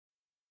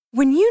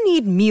When you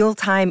need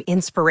mealtime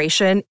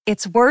inspiration,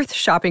 it's worth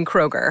shopping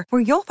Kroger,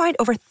 where you'll find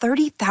over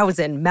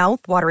 30,000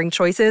 mouth-watering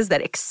choices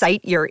that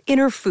excite your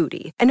inner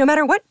foodie. And no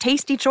matter what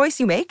tasty choice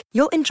you make,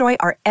 you'll enjoy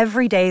our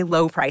everyday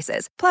low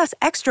prices, plus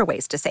extra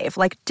ways to save,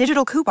 like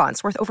digital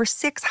coupons worth over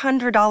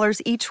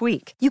 $600 each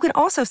week. You can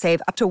also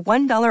save up to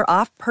 $1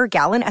 off per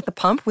gallon at the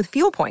pump with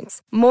fuel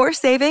points. More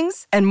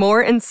savings and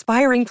more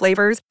inspiring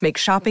flavors make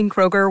shopping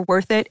Kroger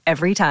worth it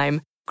every time.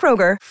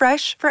 Kroger,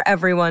 fresh for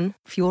everyone.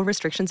 Fuel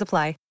restrictions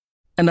apply.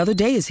 Another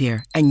day is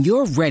here, and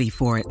you're ready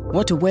for it.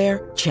 What to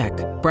wear? Check.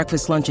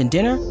 Breakfast, lunch, and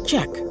dinner?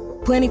 Check.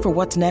 Planning for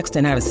what's next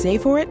and how to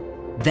save for it?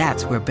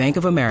 That's where Bank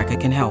of America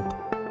can help.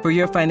 For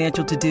your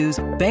financial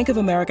to-dos, Bank of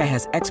America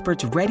has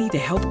experts ready to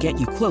help get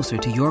you closer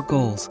to your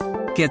goals.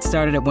 Get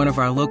started at one of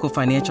our local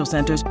financial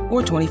centers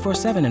or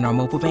 24/7 in our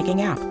mobile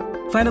banking app.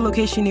 Find a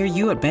location near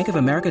you at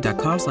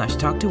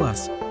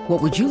bankofamerica.com/talktous.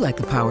 What would you like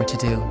the power to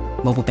do?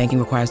 Mobile banking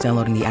requires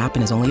downloading the app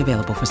and is only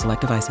available for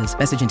select devices.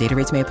 Message and data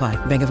rates may apply.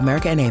 Bank of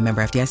America N.A.,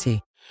 member FDIC.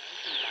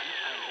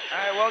 All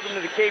right, welcome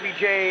to the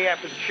KVJ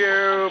After the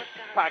Show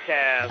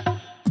podcast.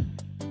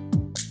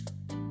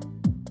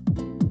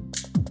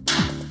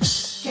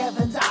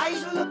 Kevin's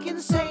eyes look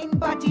insane,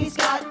 but he's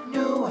got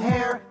new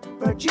hair.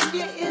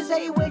 Virginia is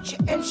a witch,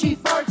 and she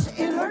farts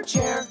in her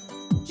chair.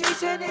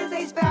 Jason is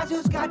a spaz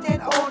who's got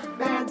an old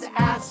man's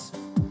ass.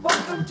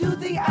 Welcome to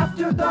the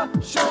After the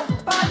Show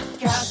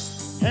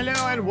podcast. Hello,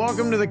 and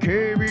welcome to the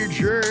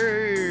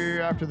KVJ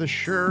After the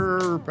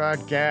Show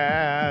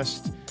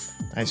podcast.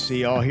 I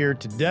see y'all here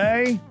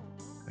today.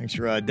 Thanks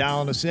for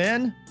dialing us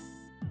in.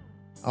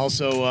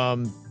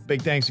 Also,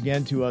 big thanks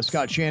again to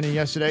Scott Shannon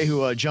yesterday,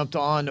 who jumped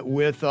on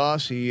with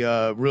us. He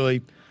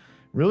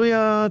really,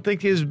 I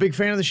think he's a big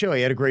fan of the show.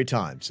 He had a great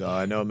time, so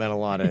I know it meant a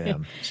lot to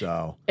him.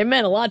 So it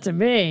meant a lot to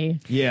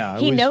me. Yeah,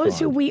 he knows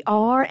fun. who we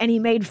are, and he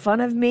made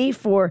fun of me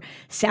for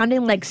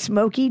sounding like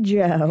Smokey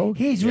Joe.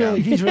 He's a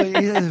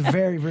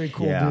very, very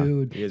cool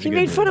dude. He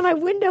made fun of my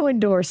window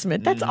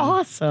endorsement. That's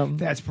awesome.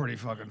 That's pretty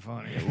fucking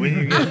funny. When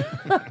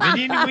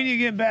you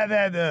get past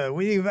that,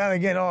 when you finally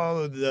get all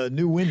of the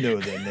new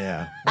windows in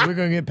there, we're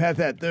gonna get past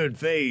that third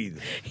phase.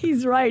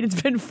 He's right.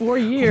 It's been 4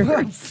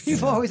 years.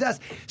 People always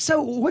ask,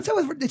 so what's up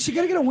with, did she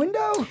get a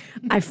window?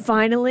 I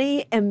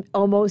finally am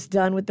almost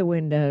done with the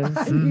windows.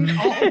 I mean,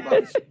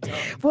 almost done.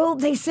 Well,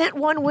 they sent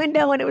one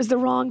window and it was the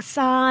wrong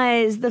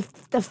size. The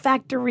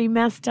factory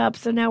messed up,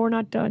 so now we're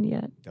not done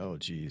yet. Oh,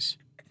 geez.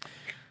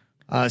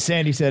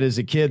 Sandy said, as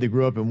a kid that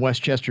grew up in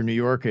Westchester, New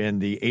York in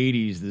the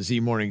 80s, the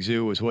Z Morning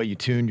Zoo was what you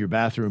tuned your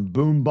bathroom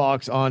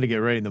boombox on to get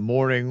ready in the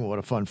morning. What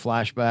a fun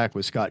flashback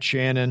with Scott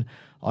Shannon.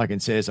 All I can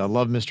say is I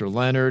love Mr.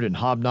 Leonard and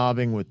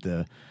hobnobbing with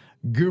the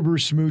Goober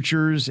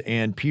Smoochers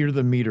and Peter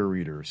the Meter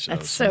Reader. So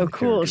that's so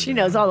cool. She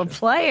knows all the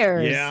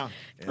players. Yeah.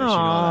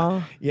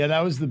 Yeah,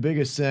 that was the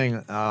biggest thing.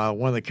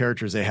 One of the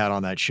characters they had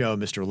on that show,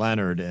 Mr.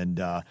 Leonard, and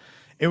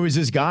it was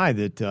this guy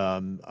that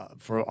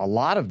for a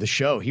lot of the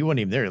show, he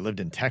wasn't even there. He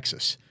lived in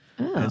Texas.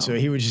 Oh. And so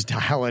he would just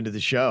dial into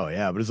the show.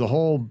 Yeah, but it was a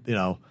whole,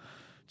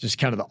 just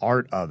kind of the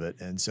art of it.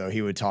 And so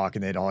he would talk,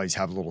 and they'd always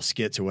have little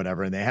skits or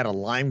whatever. And they had a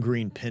lime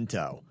green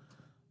Pinto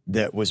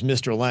that was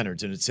Mr.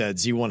 Leonard's, and it said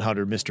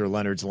Z100 Mr.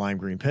 Leonard's lime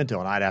green Pinto,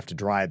 and I'd have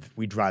to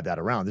we'd drive that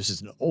around. This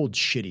is an old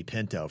shitty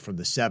Pinto from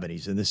the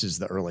 70s, and this is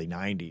the early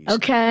 90s.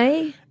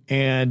 Okay.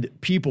 And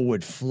people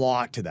would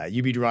flock to that.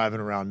 You'd be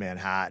driving around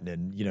Manhattan,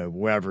 and,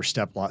 wherever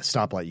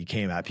stoplight you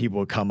came at, people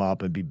would come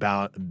up and be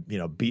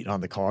beating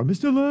on the car,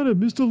 Mr. Leonard,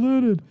 Mr.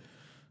 Leonard.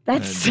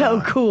 That's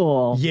so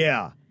cool.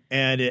 Yeah,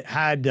 and it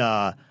had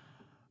a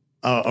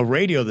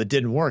radio that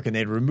didn't work, and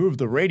they'd remove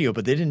the radio,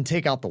 but they didn't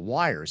take out the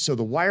wires. So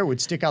the wire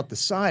would stick out the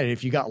side, and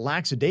if you got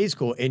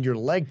lackadaisical and your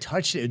leg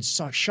touched it, it'd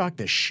shock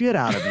the shit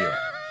out of you.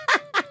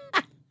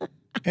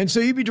 And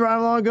so you'd be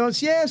driving along going,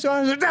 yeah, so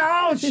I was like,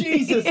 oh,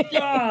 Jesus,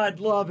 God,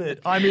 love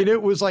it. I mean,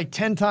 it was like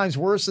 10 times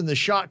worse than the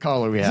shot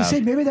collar we have. Say,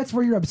 maybe that's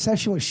where your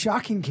obsession with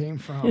shocking came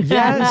from.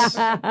 Yes,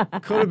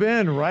 could have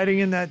been riding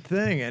in that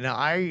thing. And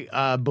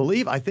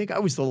I think I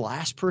was the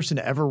last person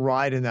to ever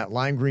ride in that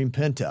lime green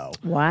Pinto.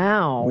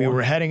 Wow. We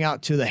were heading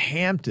out to the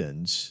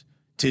Hamptons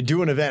to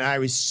do an event. I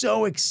was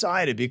so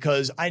excited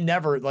because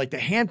the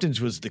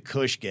Hamptons was the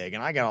cush gig,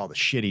 and I got all the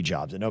shitty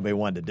jobs that nobody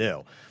wanted to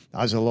do.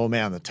 I was a low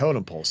man on the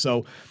totem pole.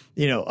 So,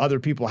 other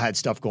people had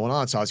stuff going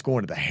on. So I was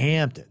going to the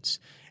Hamptons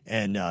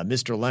and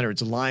Mr.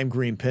 Leonard's lime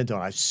green Pinto.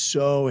 And I was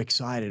so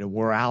excited. And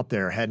we're out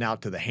there heading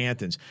out to the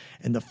Hamptons,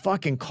 and the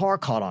fucking car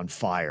caught on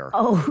fire.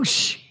 Oh,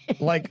 shit.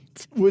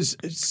 Was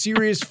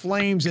serious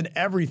flames and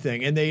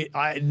everything. And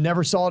I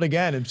never saw it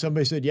again. And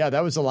somebody said, yeah,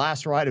 that was the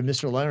last ride of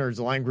Mr. Leonard's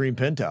lime green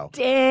Pinto.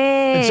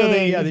 Dang. And so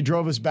they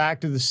drove us back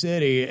to the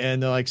city,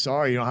 and they're like,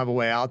 sorry, you don't have a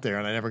way out there.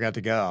 And I never got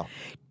to go.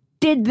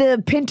 Did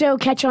the Pinto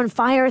catch on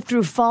fire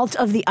through fault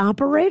of the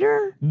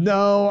operator?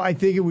 No, I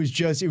think it was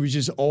just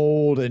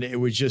old, and it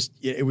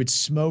would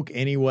smoke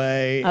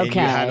anyway. Okay. And you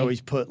had to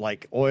always put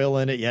oil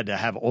in it. You had to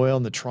have oil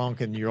in the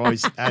trunk, and you're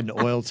always adding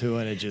oil to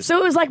it. So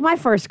it was like my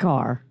first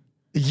car.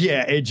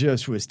 Yeah, it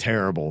just was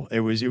terrible.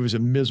 It was a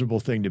miserable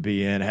thing to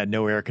be in. It had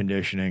no air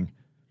conditioning.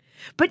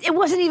 But it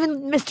wasn't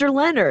even Mr.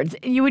 Leonard's.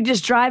 You would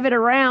just drive it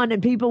around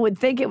and people would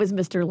think it was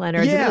Mr.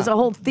 Leonard's. Yeah. And it was a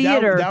whole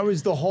theater. That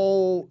was the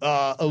whole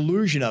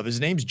illusion of. His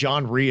name's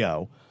John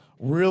Rio.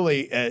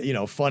 Really,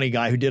 funny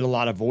guy who did a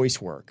lot of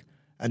voice work.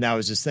 And that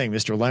was his thing.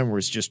 Mr. Leonard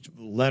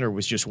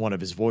was just one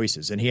of his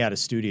voices. And he had a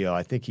studio.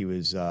 I think he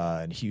was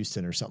in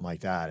Houston or something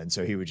like that. And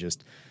so he would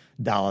just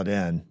dial it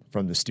in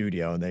from the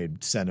studio and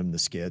they'd send him the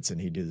skits and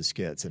he'd do the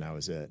skits and that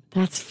was it.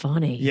 That's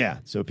funny. Yeah.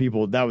 So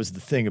that was the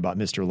thing about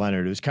Mr.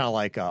 Leonard. It was kind of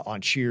like on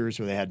Cheers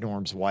where they had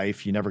Norm's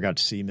wife. You never got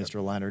to see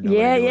Mr. Leonard.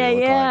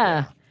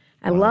 Yeah.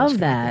 I love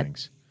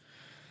that.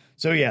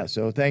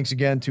 So thanks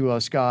again to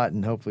Scott,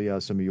 and hopefully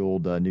some of you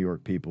old New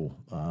York people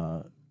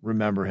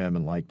remember him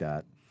and like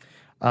that.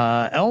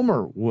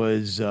 Elmer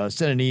was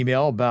sent an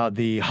email about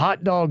the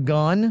hot dog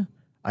gun.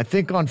 I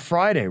think on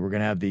Friday we're going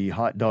to have the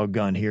hot dog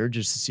gun here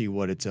just to see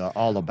what it's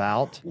all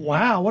about.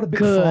 Wow, what a big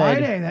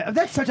Friday.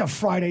 That's such a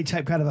Friday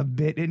type kind of a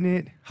bit, isn't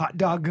it? Hot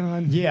dog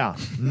gun. Yeah.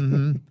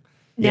 Mm-hmm.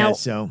 Now,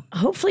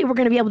 hopefully we're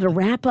going to be able to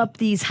wrap up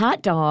these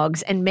hot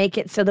dogs and make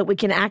it so that we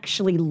can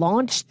actually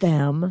launch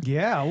them.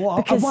 Yeah,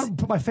 well, I want to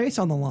put my face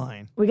on the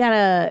line. We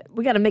gotta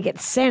make it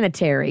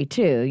sanitary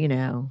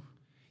too,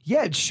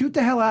 Yeah, shoot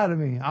the hell out of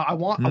me. I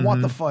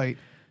want the fight.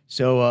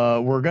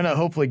 So we're going to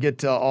hopefully get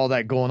to all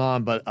that going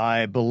on, but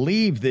I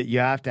believe that you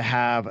have to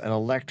have an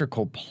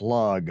electrical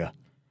plug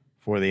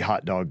for the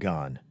hot dog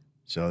gun.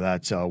 So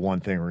that's one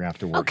thing we're going to have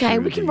to work through. Okay,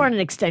 we can run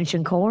an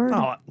extension cord.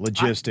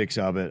 Logistics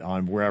of it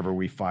on wherever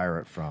we fire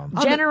it from.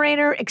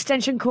 Generator,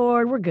 extension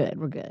cord, we're good.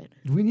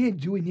 Do we need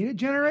a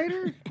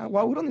generator?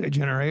 Well, we don't need a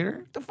generator.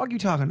 What the fuck are you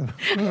talking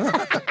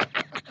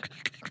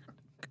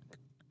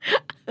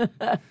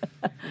about?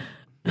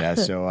 Yeah,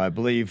 so I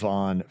believe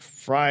on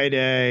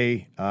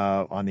Friday,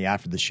 on the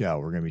after the show,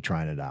 we're going to be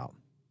trying it out.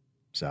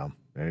 So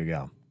there you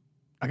go.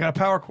 I got a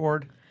power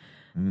cord.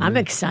 I'm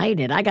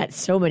excited. I got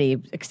so many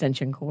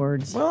extension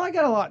cords. Well, I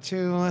got a lot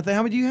too. How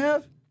many do you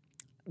have?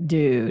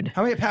 Dude.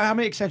 How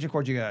many extension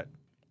cords you got?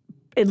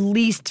 At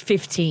least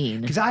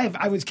 15. Because I have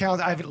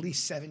at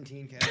least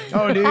 17.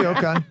 Oh, do you?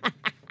 Okay.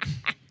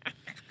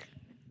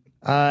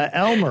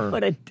 Elmer.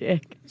 What a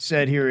dick.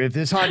 Said here, if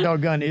this hot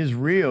dog gun is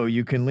real,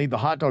 you can leave the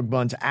hot dog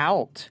buns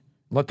out.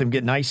 Let them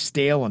get nice,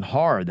 stale, and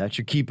hard. That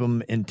should keep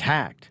them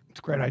intact. It's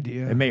a great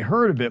idea. It may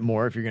hurt a bit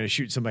more if you're going to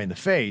shoot somebody in the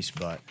face,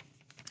 but...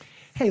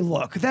 Hey,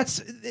 look,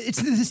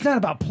 it's not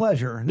about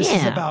pleasure. This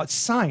is about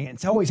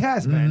science. Always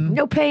has been.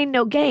 No pain,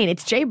 no gain.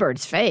 It's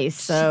Jaybird's face,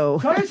 so...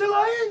 Science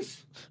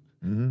Alliance!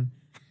 Mm-hmm.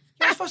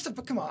 You're supposed to...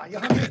 Come on, you're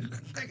going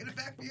to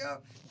back me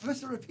up. I'm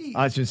supposed to repeat.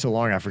 It's been so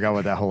long, I forgot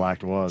what that whole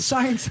act was.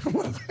 Science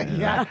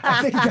Yeah,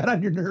 I think it got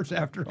on your nerves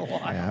after a while.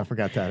 Yeah, I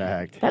forgot that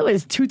act. That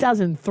was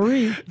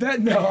 2003.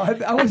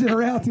 I wasn't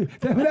around.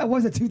 That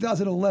was a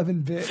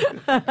 2011 bit.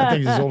 I think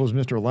he's as old as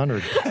Mr.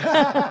 Leonard.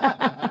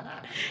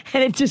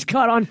 And it just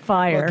caught on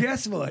fire. Well,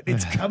 guess what?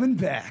 It's coming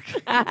back.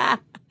 I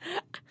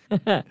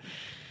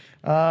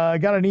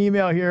got an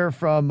email here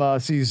from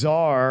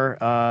Cesar,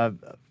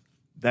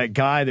 that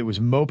guy that was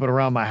moping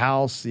around my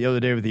house the other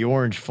day with the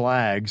orange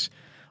flags.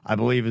 I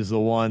believe is the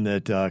one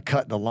that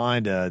cut the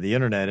line to the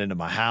internet into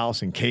my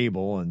house and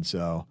cable, and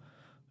so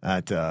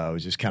that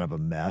was just kind of a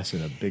mess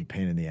and a big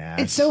pain in the ass.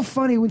 It's so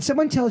funny when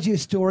someone tells you a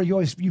story.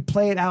 You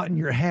play it out in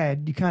your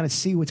head. You kind of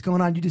see what's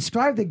going on. You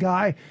describe the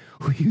guy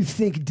who you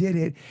think did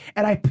it,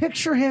 and I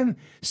picture him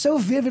so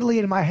vividly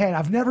in my head.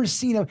 I've never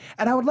seen him,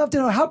 and I would love to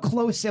know how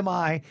close am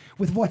I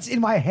with what's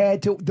in my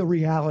head to the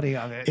reality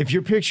of it. If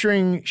you're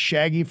picturing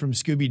Shaggy from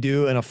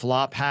Scooby-Doo in a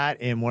flop hat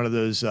and one of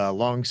those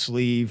long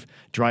sleeve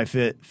dry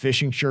fit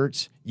fishing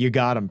shirts, you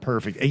got him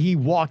perfect. He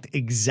walked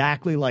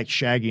exactly like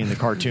Shaggy in the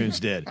cartoons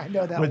did. I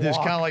know that with his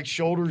walk. kind of like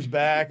shoulders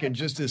back and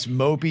just this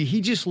mopey.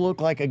 He just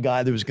looked like a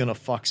guy that was going to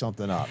fuck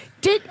something up.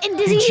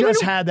 He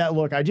just had that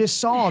look. I just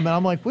saw him and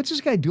I'm like, what's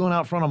this guy doing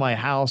out front of my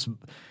house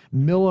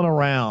milling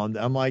around?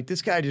 I'm like,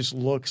 this guy just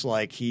looks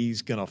like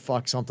he's going to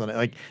fuck something.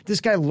 Like, this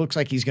guy looks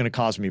like he's going to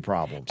cause me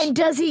problems. And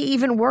does he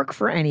even work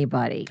for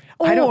anybody?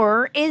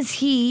 Or is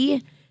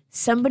he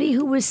somebody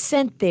who was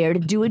sent there to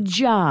do a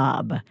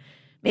job?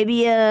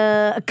 Maybe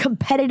a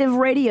competitive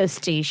radio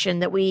station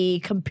that we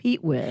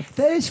compete with.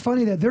 That is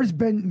funny that there's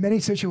been many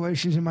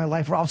situations in my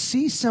life where I'll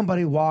see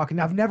somebody walk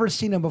and I've never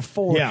seen them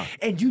before. Yeah.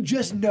 And you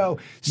just know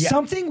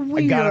something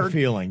weird I got a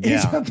feeling,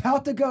 is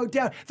about to go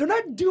down. They're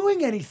not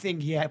doing anything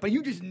yet, but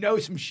you just know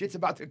some shit's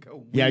about to go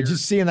weird. Yeah,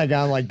 just seeing that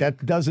guy, I'm like,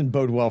 that doesn't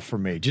bode well for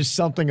me. Just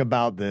something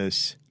about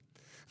this.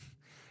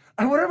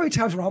 I wonder how many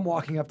times when I'm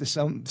walking up to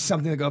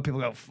something that people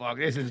go, fuck,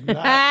 this is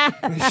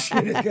not, this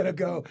shit is going to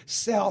go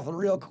south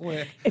real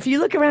quick. If you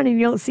look around and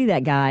you don't see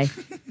that guy,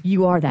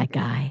 you are that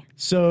guy.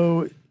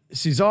 So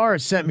Cesar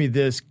sent me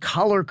this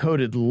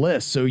color-coded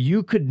list so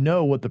you could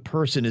know what the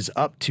person is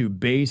up to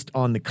based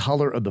on the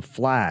color of the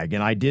flag.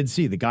 And I did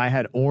see the guy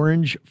had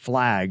orange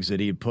flags that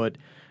he had put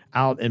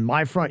out in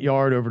my front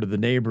yard over to the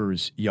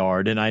neighbor's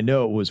yard. And I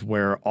know it was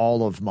where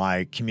all of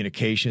my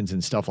communications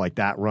and stuff like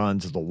that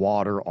runs, the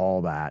water,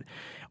 all that.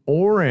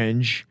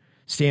 Orange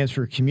stands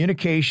for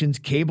communications,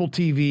 cable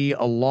TV,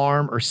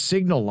 alarm, or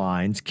signal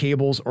lines,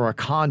 cables, or a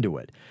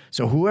conduit.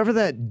 So whoever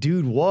that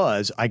dude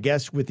was, I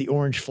guess with the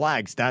orange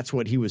flags, that's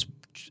what he was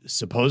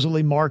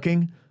supposedly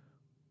marking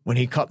when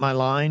he cut my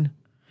line.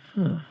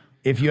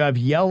 If you have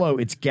yellow,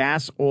 it's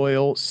gas,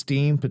 oil,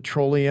 steam,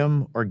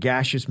 petroleum, or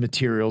gaseous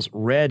materials.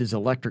 Red is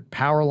electric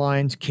power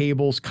lines,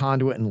 cables,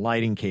 conduit, and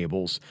lighting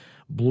cables.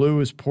 Blue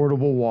is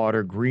portable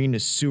water. Green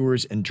is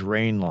sewers and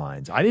drain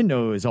lines. I didn't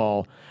know it was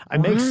all. It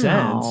makes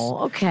sense.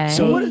 Okay.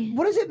 So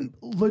what does it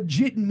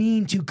legit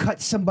mean to cut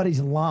somebody's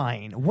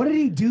line? What did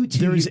he do to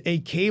There's you? a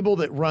cable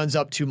that runs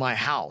up to my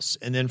house,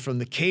 and then from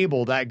the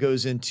cable that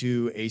goes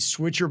into a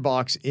switcher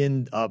box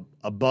in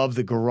above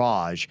the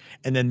garage,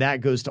 and then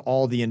that goes to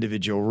all the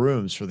individual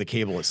rooms for the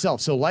cable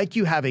itself. So like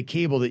you have a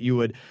cable that you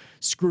would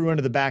screw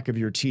into the back of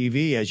your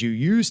TV as you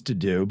used to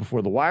do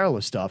before the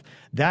wireless stuff,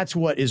 that's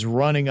what is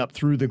running up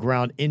through the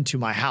ground into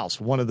my house,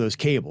 one of those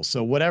cables.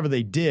 So whatever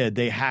they did,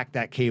 they hacked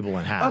that cable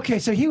in half. Okay,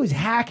 so he was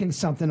hacking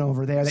something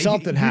over there.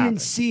 Something you happened.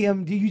 didn't see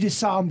him. You just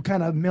saw him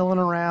kind of milling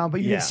around,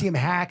 but you didn't see him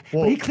hack.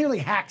 Well, but he clearly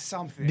hacked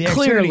something. The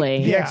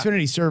Clearly.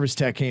 Xfinity service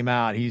tech came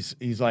out.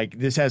 He's like,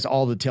 this has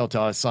all the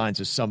telltale signs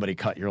of somebody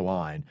cut your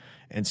line.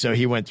 And so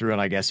he went through,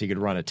 and I guess he could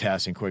run a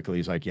test, and quickly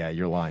he's like, yeah,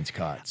 your line's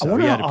cut. So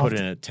he had to put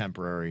in a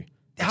temporary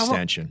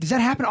extension. Does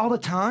that happen all the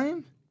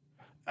time?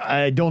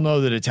 I don't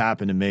know that it's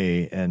happened to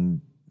me,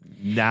 and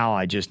now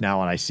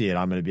when I see it,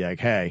 I'm going to be like,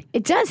 hey.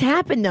 It does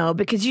happen, though,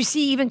 because you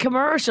see even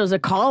commercials, a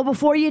call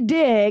before you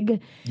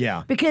dig.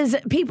 Yeah. Because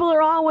people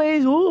are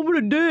always, I'm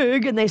going to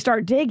dig, and they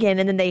start digging,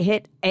 and then they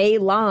hit a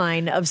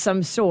line of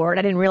some sort.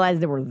 I didn't realize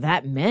there were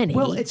that many.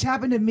 Well, it's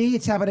happened to me.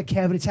 It's happened to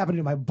Kevin. It's happened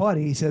to my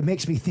buddy. So it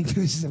makes me think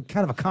this is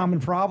kind of a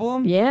common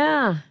problem.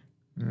 Yeah.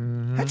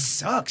 That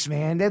sucks,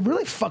 man. That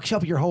really fucks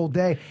up your whole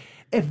day.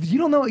 If you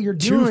don't know what you're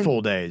doing. 2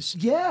 full days.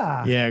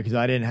 Yeah. Yeah, because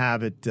I didn't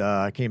have it.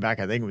 I came back,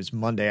 I think it was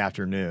Monday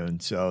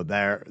afternoon. So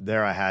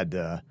there I had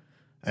to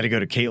go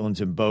to Caitlin's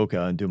in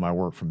Boca and do my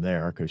work from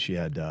there because she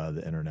had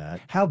the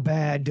internet. How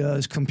bad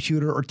does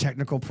computer or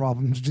technical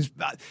problems just...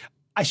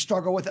 I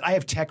struggle with it. I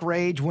have tech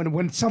rage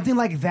when something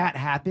like that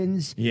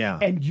happens. Yeah.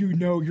 And you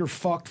know you're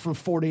fucked for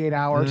 48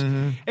 hours.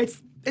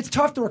 It's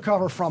tough to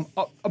recover from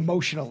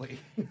emotionally.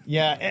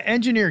 Yeah,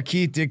 Engineer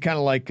Keith did kind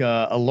of like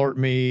alert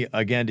me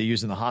again to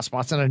using the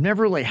hotspots, and I've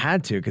never really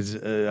had to because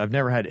I've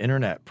never had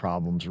internet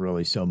problems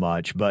really so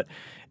much. But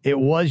it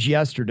was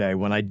yesterday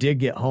when I did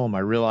get home, I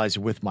realized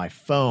with my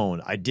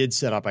phone, I did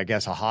set up, I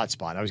guess, a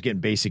hotspot. I was getting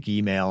basic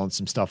email and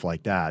some stuff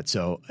like that.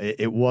 So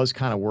it was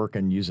kind of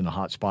working using a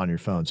hotspot on your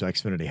phone. So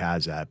Xfinity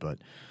has that, but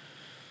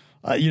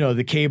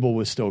the cable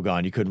was still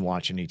gone. You couldn't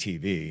watch any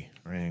TV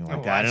or anything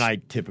like that. And I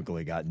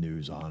typically got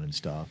news on and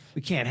stuff.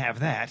 We can't have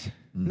that.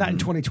 Not in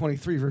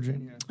 2023,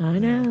 Virginia. I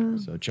know.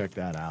 So check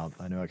that out.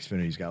 I know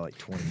Xfinity's got like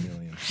 20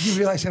 million. You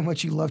realize how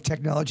much you love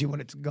technology when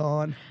it's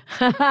gone.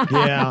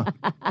 Yeah.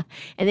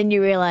 And then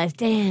you realize,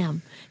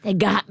 damn, they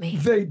got me.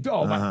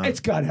 It's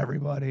got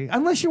everybody.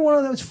 Unless you're one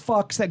of those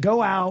fucks that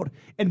go out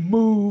and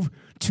move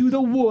to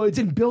the woods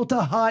and build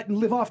a hut and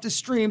live off the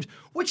streams,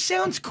 which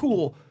sounds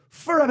cool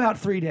for about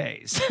 3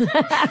 days.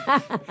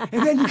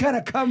 And then you kind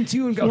of come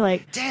to and go, You're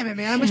like, damn it,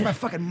 man, I miss my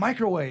fucking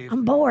microwave.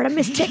 I'm bored. I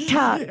miss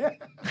TikTok. Yeah,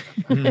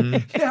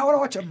 I want to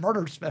watch a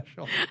murder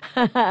special.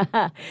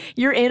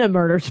 You're in a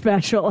murder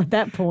special at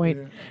that point.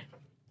 Yeah.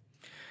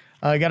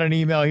 I got an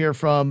email here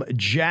from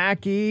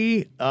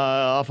Jackie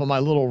off of my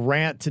little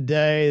rant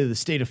today. The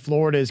state of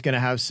Florida is going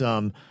to have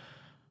some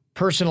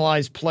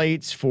personalized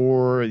plates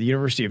for the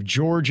University of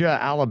Georgia,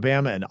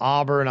 Alabama, and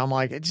Auburn. I'm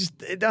like,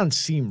 it doesn't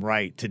seem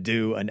right to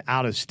do an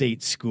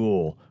out-of-state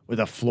school with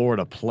a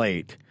Florida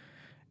plate.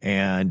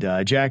 And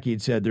Jackie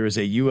had said there is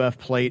a UF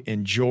plate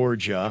in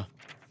Georgia.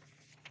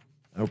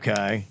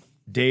 Okay.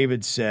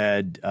 David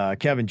said,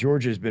 Kevin,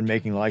 Georgia has been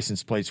making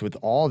license plates with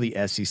all the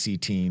SEC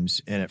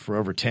teams in it for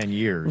over 10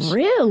 years.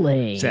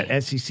 Really? It's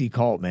that SEC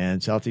cult,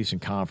 man. Southeastern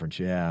Conference,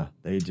 yeah.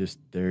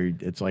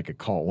 It's like a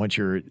cult. Once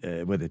you're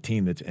with a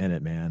team that's in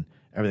it, man,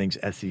 everything's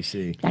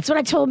SEC. That's what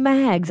I told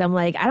Mags. I'm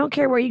like, I don't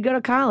care where you go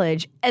to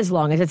college as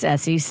long as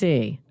it's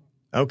SEC.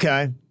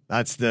 Okay.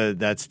 That's the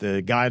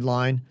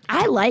guideline.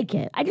 I like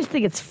it. I just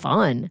think it's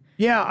fun.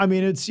 Yeah, I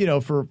mean, it's,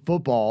 for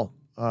football,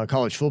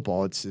 college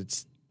football,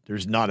 it's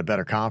there's not a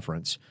better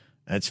conference.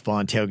 It's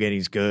fun.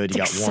 Tailgating's good.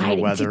 It's you got warmer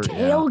exciting. weather.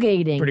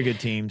 Tailgating. Yeah. Pretty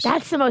good teams.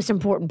 That's the most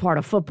important part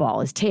of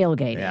football is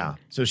tailgating. Yeah.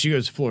 So she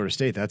goes to Florida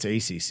State. That's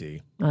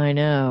ACC. I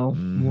know.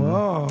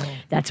 Whoa.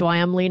 That's why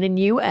I'm leaning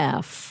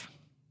UF.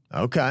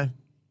 Okay.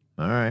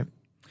 All right.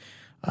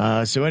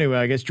 So anyway,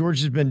 I guess George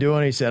has been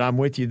doing it. He said, I'm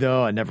with you,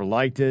 though. I never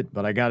liked it,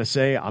 but I got to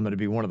say, I'm going to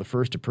be one of the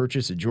first to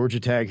purchase a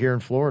Georgia tag here in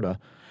Florida.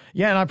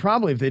 Yeah, and I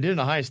probably, if they did an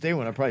Ohio State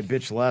one, I'd probably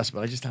bitch less,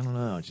 but I don't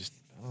know. I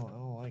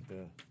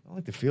don't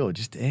like the feel. It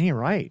just ain't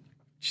right.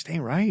 Just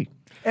ain't right.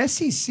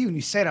 SEC, when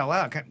you say it out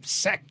loud, kind of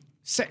sex.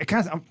 It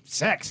kind of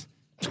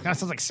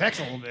sounds like sex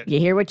a little bit. You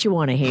hear what you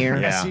want to hear.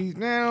 Yeah. SEC,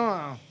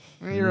 no,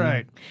 you're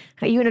right.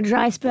 Are you in a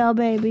dry spell,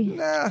 baby?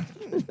 Nah.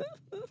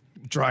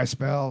 Dry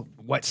spell,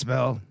 wet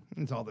spell.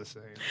 It's all the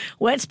same.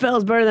 Wet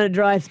spell's better than a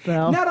dry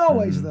spell. Not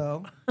always,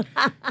 though.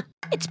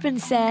 It's been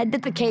said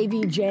that the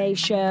KVJ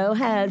show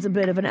has a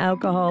bit of an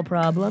alcohol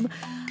problem.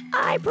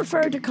 I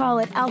prefer to call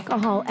it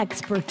alcohol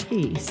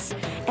expertise.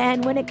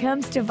 And when it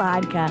comes to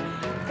vodka,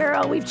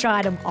 girl, we've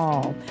tried them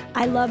all.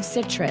 I love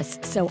citrus,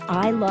 so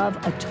I love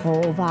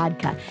Atoll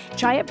Vodka.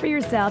 Try it for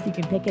yourself. You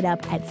can pick it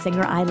up at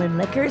Singer Island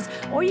Liquors,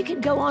 or you can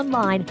go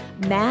online,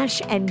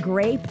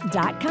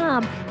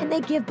 mashandgrape.com, and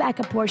they give back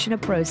a portion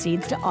of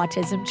proceeds to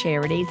autism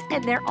charities,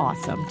 and they're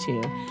awesome,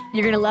 too.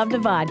 You're going to love the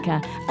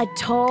vodka.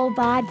 Atoll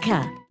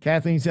Vodka.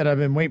 Kathleen said, I've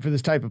been waiting for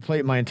this type of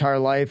plate my entire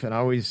life, and I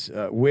always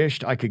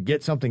wished I could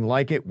get something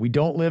like it. We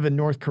don't live in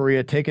North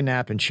Korea. Take a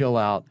nap and chill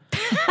out.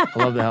 I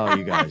love the hell out of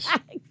you guys.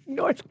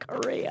 North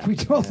Korea. We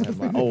don't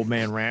live in Old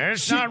man ran.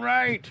 It's not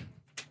right.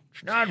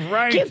 It's not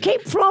right. You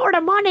keep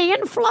Florida money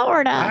in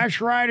Florida.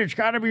 That's right. It's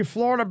got to be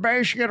Florida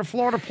based. You get a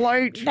Florida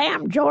plate.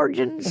 Damn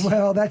Georgians.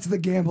 Well, that's the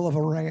gamble of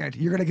a rant.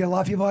 You're going to get a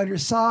lot of people on your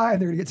side,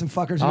 and they're going to get some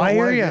fuckers who I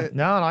don't hear like you. it.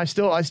 No, and I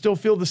still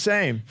feel the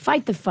same.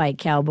 Fight the fight,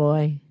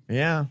 cowboy.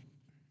 Yeah.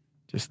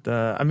 Just,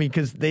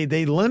 because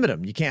they limit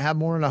them. You can't have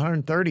more than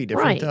 130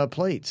 different Right.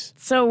 plates.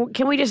 So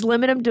can we just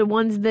limit them to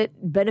ones that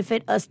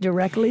benefit us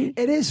directly?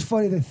 It is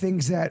funny the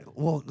things that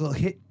will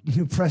hit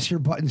you, press your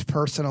buttons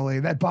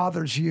personally. That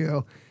bothers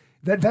you.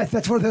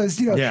 That's one of those,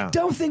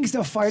 dumb things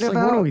to fight It's like,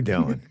 about. what are we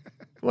doing?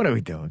 What are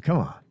we doing?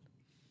 Come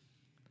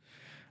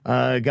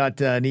on.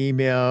 Got an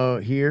email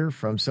here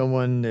from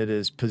someone that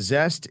is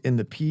possessed in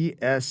the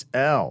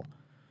PSL.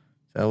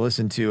 I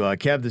listened to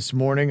Kev this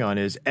morning on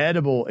his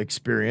edible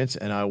experience,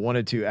 and I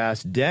wanted to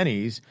ask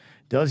Denny's,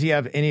 does he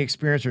have any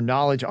experience or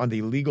knowledge on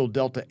the legal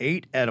Delta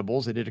 8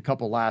 edibles? I did a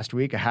couple last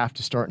week. I have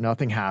to start,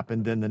 nothing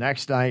happened. Then the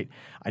next night,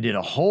 I did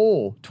a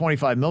whole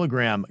 25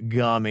 milligram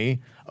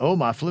gummy. Oh,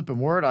 my flipping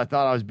word. I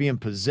thought I was being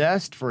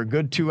possessed for a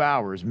good 2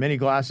 hours. Many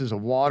glasses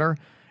of water,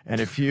 and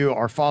a few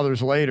Our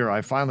Fathers later,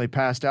 I finally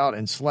passed out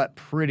and slept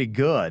pretty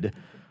good.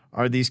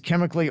 Are these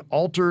chemically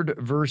altered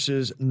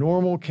versus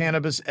normal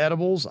cannabis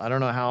edibles? I don't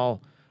know how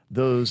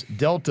those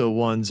Delta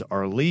ones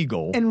are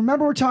legal. And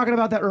remember, we're talking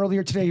about that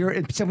earlier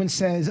today. Someone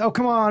says, oh,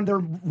 come on, they're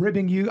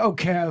ribbing you. Oh,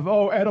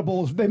 Kev,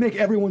 edibles, they make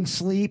everyone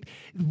sleep.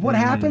 What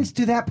happens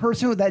to that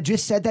person that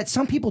just said that?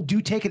 Some people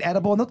do take an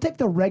edible, and they'll take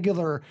the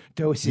regular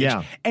dosage.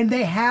 Yeah. And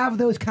they have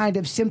those kind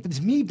of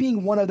symptoms. Me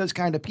being one of those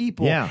kind of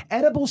people, Yeah.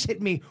 edibles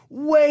hit me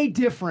way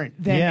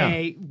different than Yeah.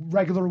 a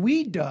regular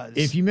weed does.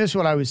 If you missed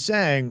what I was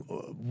saying,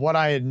 what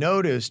I had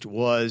noticed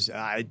was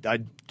I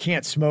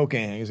can't smoke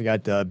anything because I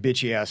got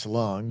bitchy-ass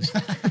lungs.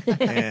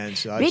 And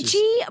so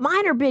Bitchy?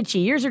 Mine are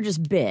bitchy. Yours are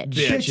just bitch.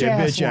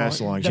 Bitch-ass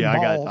lungs. The Yeah,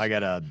 balls. I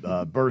got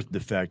a birth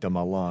defect on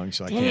my lungs,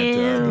 so I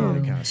Damn.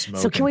 can't kind of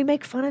smoke. So can we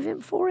make fun of him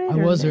for it? I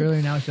or was is it-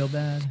 earlier, now I feel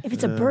bad. If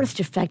it's a birth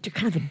defect, you're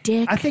kind of a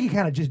dick. I think he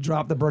kind of just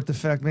dropped the birth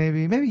defect,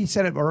 maybe. Maybe he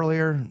said it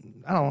earlier.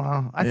 I don't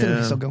know. I think Yeah.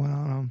 it's still going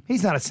on him.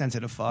 He's not a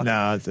sensitive fuck.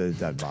 No, it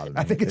doesn't bother me.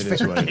 I think it's It is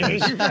fair. what it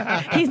is.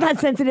 He's not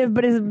sensitive,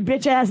 but his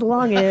bitch ass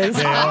lung is.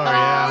 They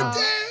are,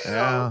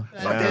 yeah.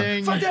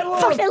 Fuck that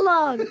lung. Fuck that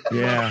lung.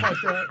 Yeah.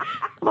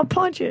 I'm gonna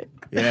punch it.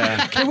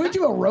 Yeah. Can we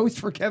do a roast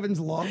for Kevin's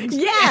lungs?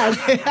 Yes.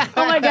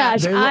 Oh my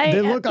gosh.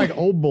 They look like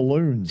old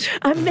balloons.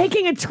 I'm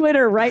making a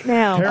Twitter right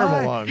now.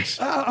 Terrible lungs.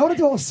 I want to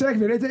do a whole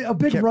segment. It's a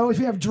big roast.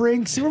 We have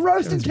drinks. We're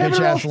roasting Kevin's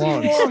Kevin bitch-ass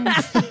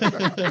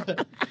Roasting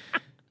lungs.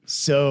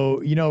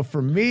 So,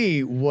 for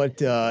me,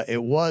 what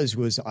it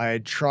was I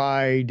had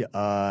tried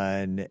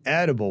an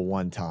edible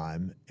one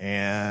time,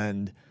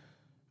 and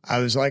I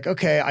was like,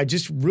 okay, I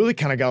just really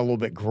kind of got a little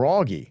bit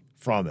groggy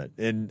from it.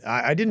 And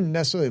I didn't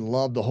necessarily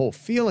love the whole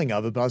feeling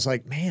of it, but I was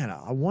like, man,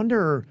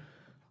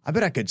 I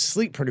bet I could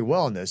sleep pretty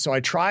well in this. So I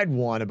tried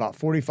one about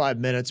 45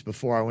 minutes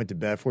before I went to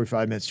bed,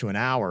 45 minutes to an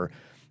hour.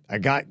 I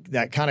got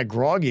that kind of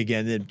groggy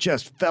again, then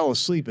just fell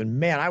asleep. And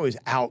man, I was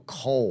out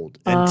cold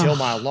until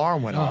my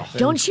alarm went off.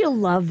 Don't you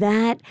love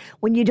that?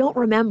 When you don't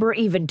remember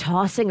even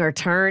tossing or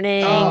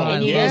turning.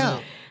 And you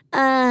just,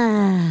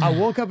 I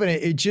woke up and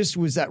it just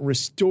was that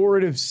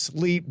restorative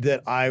sleep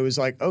that I was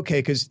like, okay,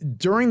 because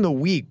during the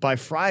week, by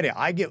Friday,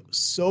 I get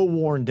so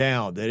worn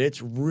down that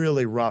it's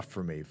really rough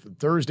for me.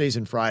 Thursdays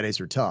and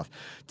Fridays are tough.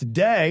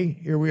 Today,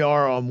 here we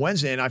are on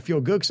Wednesday, and I feel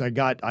good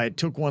because I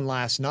took one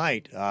last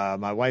night.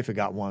 My wife had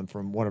got one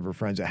from one of her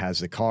friends that has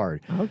the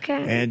card.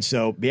 Okay. And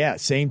so, yeah,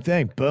 same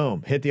thing.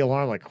 Boom. Hit the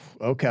alarm like,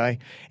 okay.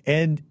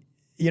 And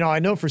I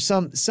know for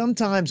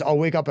sometimes I'll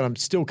wake up and I'm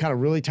still kind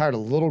of really tired, a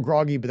little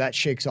groggy, but that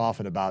shakes off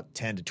in about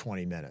 10 to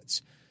 20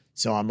 minutes.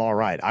 So I'm all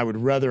right. I would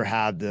rather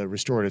have the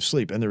restorative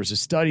sleep. And there was a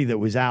study that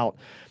was out,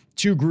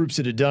 2 groups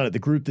that had done it. The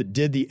group that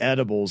did the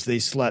edibles, they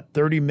slept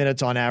 30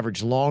 minutes on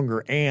average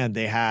longer, and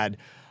they had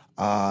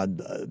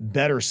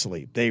better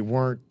sleep. They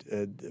weren't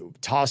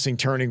tossing,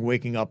 turning,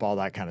 waking up, all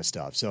that kind of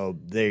stuff. So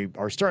they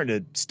are starting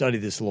to study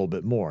this a little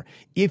bit more.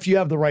 If you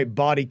have the right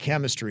body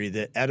chemistry,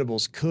 that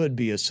edibles could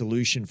be a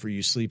solution for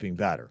you sleeping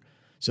better.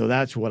 So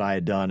that's what I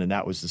had done, and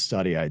that was the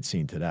study I had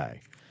seen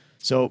today.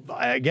 So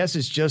I guess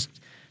it's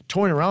just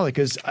toying around with it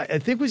because I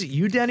think, was it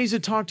you, Denny's,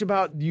 that talked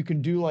about you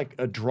can do like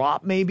a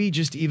drop maybe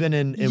just even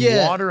in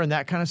water and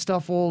that kind of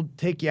stuff will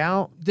take you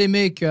out? They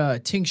make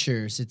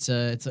tinctures.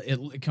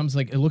 It comes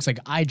like, it looks like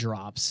eye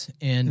drops.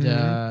 And,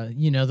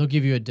 they'll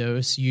give you a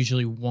dose,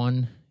 usually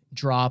 1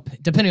 drop,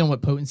 depending on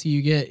what potency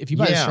you get. If you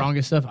buy the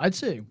strongest stuff, I'd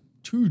say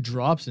 2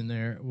 drops in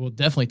there will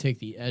definitely take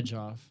the edge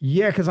off.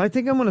 Yeah, because I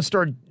think I'm going to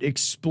start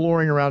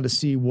exploring around to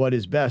see what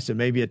is best. And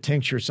maybe a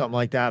tincture or something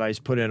like that. I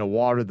just put in a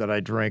water that I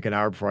drink an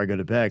hour before I go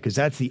to bed because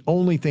that's the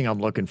only thing I'm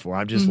looking for.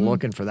 I'm just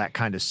looking for that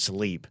kind of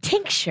sleep.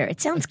 Tincture. It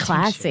sounds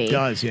classy. It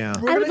does, yeah.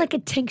 I would like a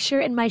tincture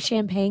in my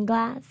champagne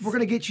glass. We're going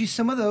to get you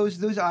some of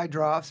those eye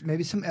drops,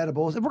 maybe some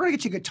edibles. And we're going to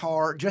get you a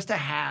guitar just to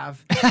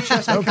have,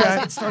 just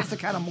because it starts to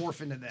kind of morph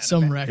into that.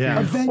 Some record.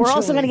 Yeah. We're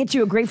also going to get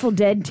you a Grateful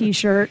Dead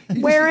t-shirt.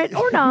 Wear it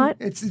or not.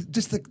 It's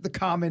just the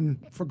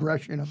common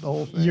progression of the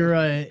whole thing. You're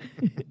right.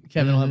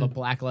 Kevin will have a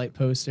blacklight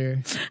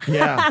poster.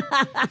 Yeah.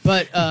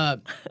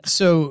 But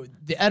so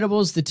the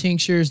edibles, the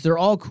tinctures, they're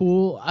all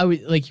cool. I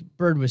would, like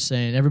Bird was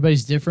saying,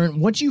 everybody's different.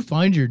 Once you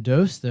find your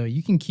dose, though,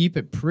 you can keep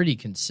it pretty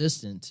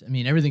consistent. I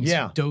mean, everything's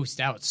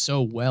dosed out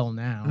so well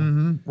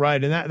now.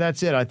 Right, and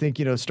that's it. I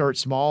think, start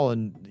small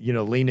and,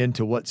 lean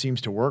into what seems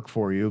to work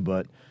for you.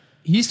 But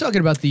he's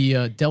talking about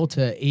the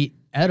Delta 8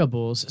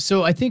 edibles.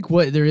 So I think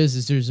what there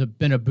is there's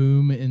been a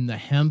boom in the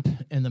hemp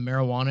and the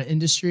marijuana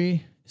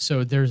industry.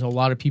 So there's a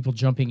lot of people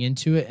jumping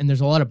into it, and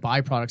there's a lot of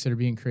byproducts that are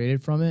being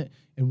created from it.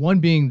 And one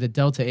being the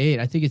Delta 8.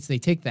 I think they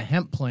take the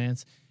hemp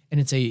plants, and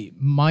it's a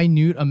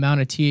minute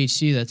amount of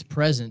THC that's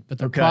present, but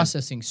they're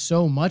processing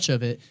so much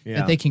of it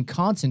that they can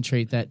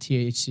concentrate that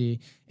THC,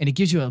 and it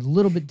gives you a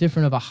little bit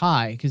different of a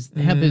high because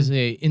hemp is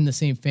in the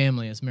same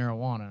family as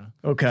marijuana.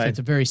 Okay. So it's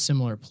a very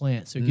similar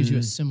plant, so it gives you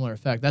a similar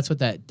effect. That's what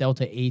that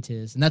Delta 8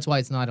 is, and that's why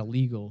it's not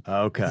illegal.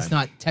 Okay. It's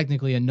not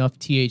technically enough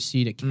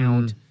THC to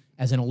count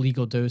as an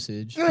illegal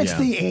dosage. It's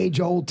the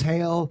age-old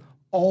tale.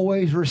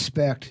 Always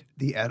respect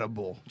the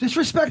edible. Just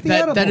respect the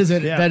edible. That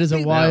is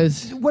a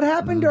wise. What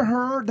happened to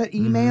her that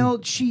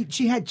emailed?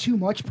 She had too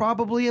much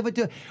probably of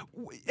it.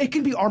 It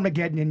can be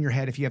Armageddon in your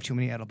head if you have too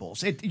many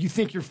edibles. You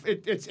think you're.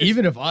 It's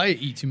even if I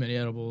eat too many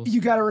edibles,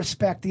 you got to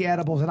respect the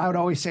edibles. And I would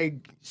always say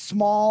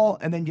small,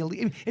 and then you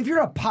leave. If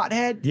you're a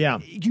pothead,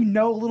 you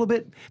know a little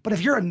bit. But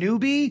if you're a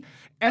newbie,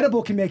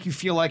 edible can make you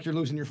feel like you're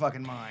losing your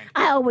fucking mind.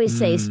 I always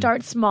say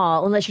start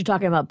small unless you're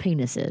talking about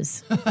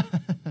penises.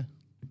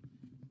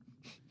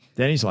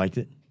 Denny's liked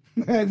it.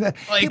 He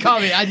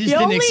called me. I just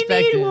didn't expect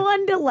it. You only need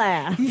one to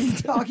laugh.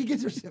 He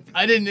gets her sympathy.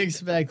 I didn't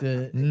expect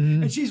it.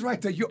 And she's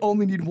right there. You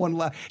only need one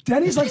laugh.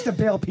 Denny's likes to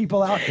bail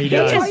people out. He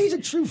That's does. why he's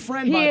a true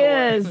friend, He by the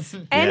way. is.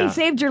 And he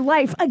saved your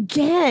life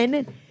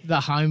again. The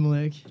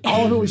Heimlich.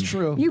 All of it was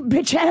true. You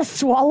bitch-ass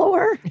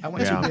swallower. I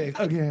went too big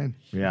again.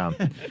 Yeah.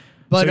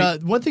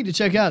 But one thing to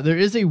check out, there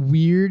is a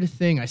weird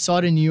thing. I saw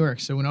it in New York.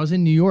 So when I was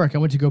in New York, I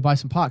went to go buy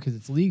some pot because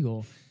it's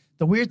legal.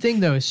 The weird thing,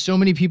 though, is so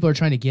many people are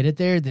trying to get it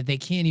there that they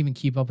can't even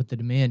keep up with the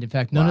demand. In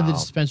fact, none of the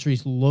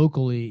dispensaries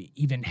locally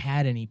even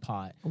had any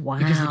pot. Wow.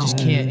 Because they just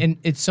can't. And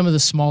it's some of the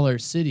smaller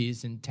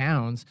cities and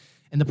towns.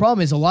 And the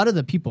problem is a lot of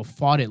the people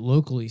fought it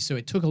locally, so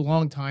it took a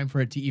long time for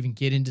it to even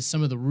get into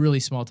some of the really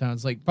small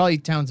towns, like probably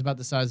towns about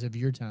the size of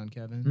your town,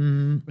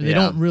 Kevin, where they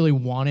don't really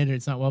want it or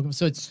it's not welcome.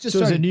 So it's just.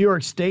 So is it New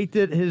York State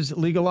that has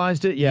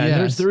legalized it? Yeah.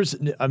 Yes. There's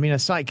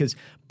aside, because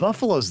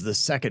Buffalo's the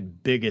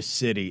second biggest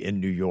city in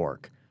New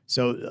York.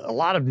 So a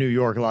lot of New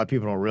York, a lot of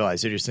people don't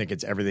realize. They just think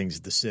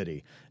everything's the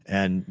city.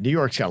 And New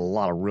York's got a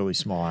lot of really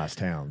small-ass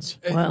towns.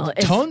 Well,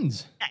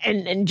 tons.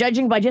 And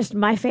judging by just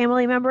my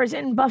family members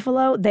in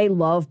Buffalo, they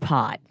love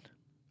pot.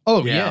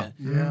 Oh, yeah.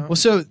 Well,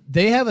 so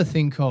they have a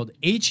thing called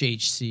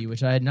HHC,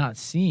 which I had not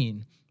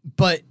seen.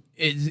 But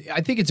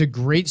I think it's a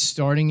great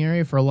starting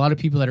area for a lot of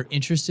people that are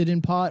interested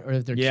in pot or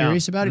if they're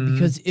curious about it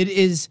because it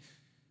is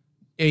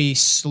a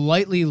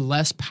slightly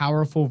less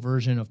powerful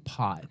version of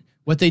pot.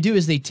 What they do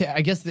is they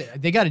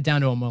got it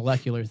down to a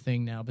molecular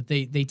thing now, but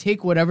they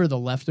take whatever the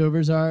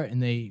leftovers are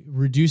and they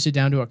reduce it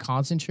down to a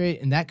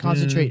concentrate, and that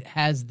concentrate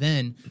has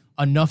then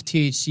enough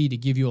THC to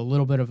give you a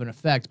little bit of an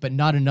effect, but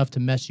not enough to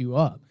mess you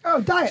up.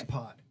 Oh, diet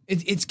pot.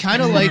 It's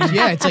kind of like,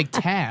 it's like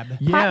tab.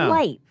 Pot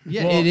light.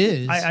 Yeah, it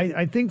is.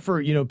 I think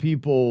for,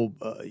 people,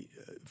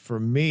 for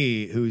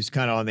me, who's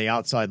kind of on the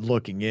outside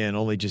looking in,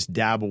 only just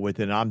dabble with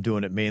it, and I'm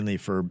doing it mainly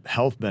for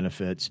health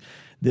benefits,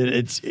 that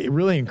it's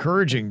really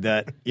encouraging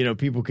that,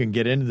 people can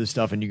get into this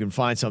stuff and you can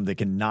find something that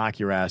can knock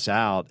your ass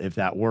out if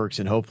that works.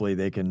 And hopefully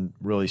they can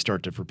really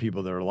start to, for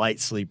people that are light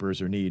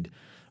sleepers or need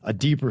a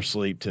deeper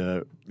sleep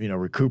to,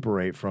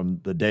 recuperate from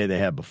the day they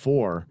had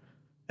before.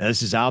 And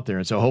this is out there.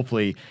 And so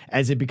hopefully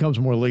as it becomes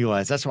more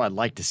legalized, that's why I'd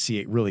like to see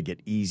it really get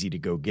easy to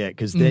go get,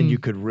 because then you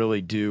could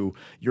really do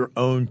your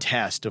own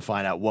test to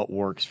find out what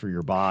works for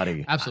your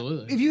body.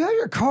 Absolutely. If you have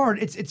your card,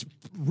 it's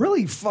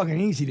really fucking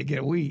easy to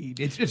get weed.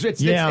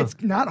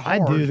 It's not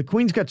hard. I do. The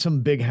Queen's got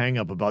some big hang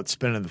up about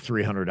spending the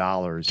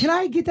 $300. Can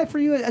I get that for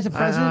you as a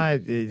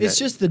present? It's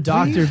just the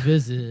doctor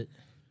visit.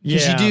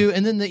 Because you do,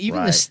 and then even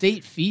the right.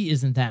 state fee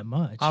isn't that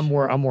much. I'm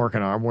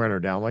working on. I'm wearing her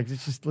down. Like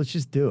let's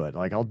just do it.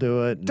 Like I'll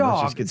do it. And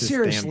let's just get this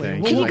seriously. damn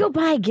thing. Can you Like, go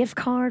buy a gift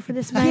card for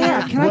this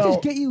man? Can I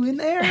just get you in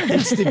there?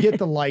 it's to get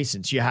the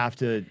license. You have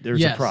to.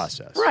 There's a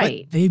process.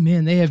 Right. They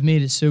have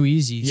made it so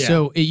easy. Yeah.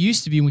 So it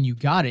used to be when you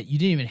got it, you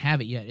didn't even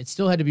have it yet. It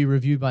still had to be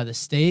reviewed by the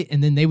state,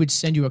 and then they would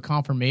send you a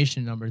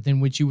confirmation number, then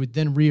which you would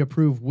then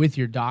reapprove with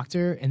your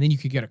doctor, and then you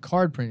could get a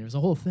card printed. It was a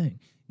whole thing.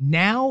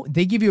 Now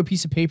they give you a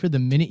piece of paper the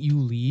minute you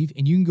leave,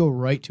 and you can go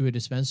right to a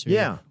dispensary.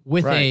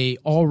 With a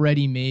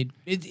already made.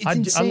 It's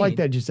insane. I like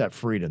that. Just that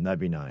freedom. That'd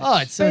be nice. Oh,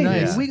 it's so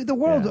nice. The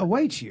world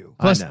awaits you.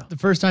 Plus, I know. the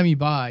first time you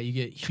buy, you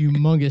get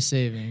humongous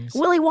savings.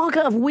 Willy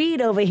Wonka of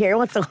weed over here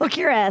wants to hook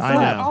your ass I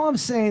up. know. All I'm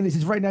saying is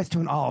it's right next to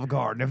an Olive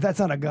Garden. If that's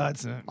not a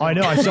guts. I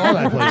know. I saw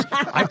that place.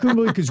 I couldn't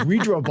believe because we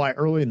drove by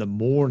early in the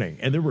morning,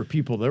 and there were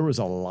people. There was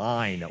a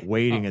line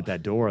waiting at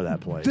that door of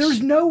that place.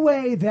 There's no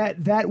way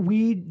that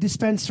weed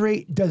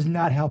dispensary does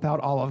not help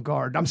out Olive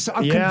Garden. I'm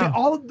convinced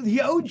all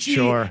the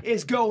OG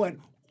is going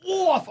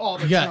off all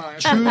the time.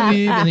 True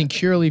Leaf and then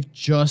Cure Leaf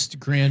just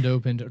grand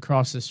opened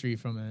across the street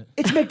from it.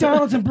 It's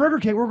McDonald's and Burger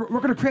King. We're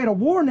going to create a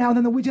war now, and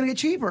then the weed's going to get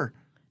cheaper.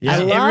 Yeah.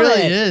 It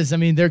really is. I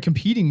mean, they're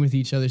competing with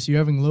each other, so you're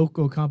having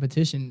local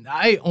competition.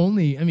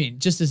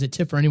 Just as a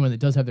tip for anyone that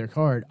does have their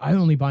card, I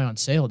only buy on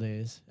sale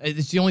days.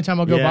 It's the only time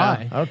I'll go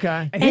buy.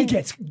 Okay. And he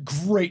gets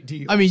great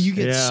deals. I mean, you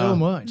get so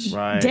much.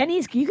 Right.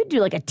 Denny's, you could do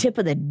like a tip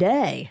of the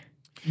day.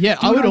 Yeah,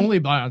 I would only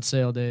buy on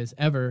sale days,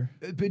 ever.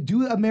 But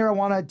do a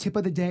marijuana tip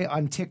of the day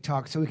on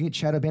TikTok so we can get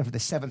shadow banned for the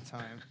 7th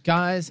time.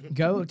 Guys,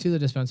 go to the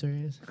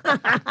dispensaries. Oh,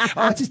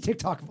 it's his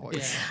TikTok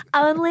voice.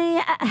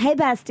 Hey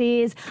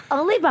besties,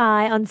 only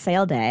buy on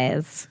sale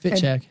days. Fit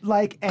check.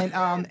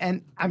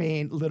 And I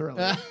mean,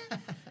 literally.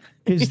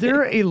 Is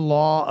there a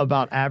law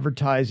about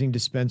advertising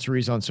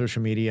dispensaries on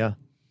social media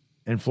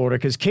in Florida?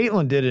 Because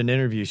Caitlin did an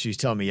interview, she was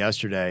telling me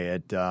yesterday,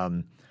 at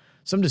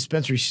some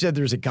dispensary. She said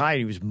there's a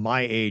guy who was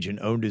my age and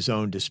owned his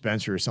own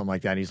dispensary or something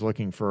like that. And he's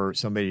looking for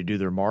somebody to do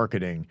their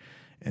marketing.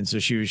 And so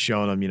she was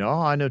showing him,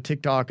 I know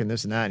TikTok and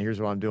this and that, and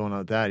here's what I'm doing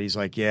with that. He's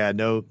like, yeah,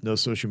 no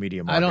social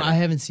media marketing. I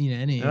haven't seen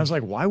any. And I was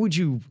like, why would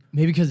you?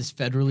 Maybe because it's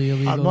federally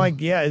illegal. I'm like,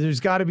 yeah, there's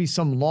got to be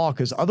some law,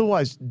 because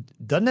otherwise,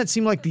 doesn't that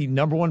seem like the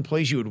number one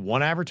place you would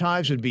want to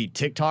advertise would be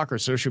TikTok or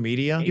social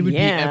media? It would be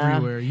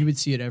everywhere. You would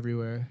see it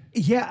everywhere.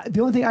 Yeah,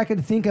 the only thing I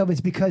can think of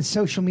is because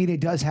social media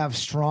does have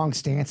strong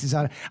stances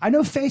on it. I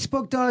know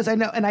Facebook does. I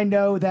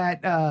know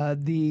that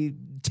the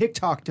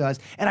TikTok does,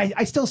 and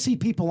I still see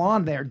people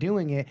on there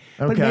doing it,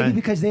 but maybe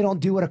because they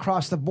don't do it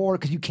across the board,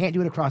 because you can't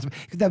do it across.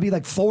 Because that'd be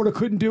like Florida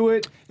couldn't do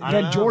it,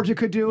 then Georgia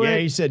could do it. Yeah,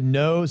 he said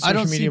no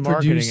social media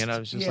marketing, and I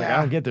was just like, I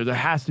don't get there. There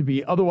has to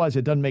be, otherwise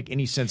it doesn't make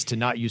any sense to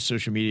not use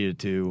social media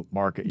to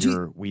market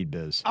your weed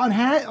biz. On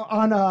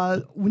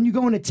when you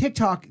go into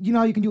TikTok, you know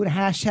how you can do a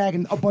hashtag,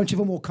 and a bunch of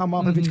them will come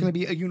up if it's going to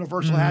be a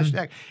universal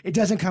hashtag. It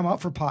doesn't come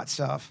up for pot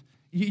stuff.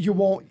 You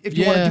won't if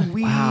you want to do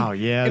weed. Wow,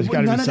 yeah, there's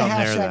got to be something there.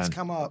 None of the hashtags then.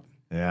 come up.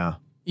 Yeah.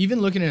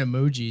 Even looking at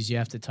emojis, you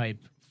have to type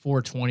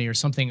 420 or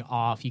something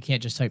off. You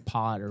can't just type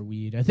pot or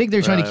weed. I think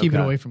they're trying to keep it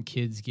away from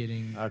kids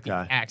getting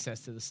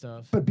access to the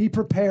stuff. But be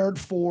prepared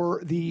for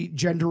the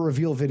gender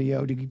reveal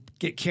video to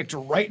get kicked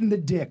right in the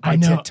dick by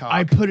TikTok.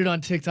 I put it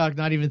on TikTok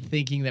not even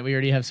thinking that we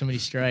already have so many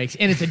strikes.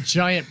 And it's a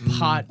giant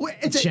pot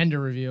gender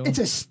reveal. It's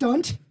a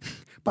stunt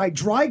by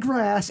Dry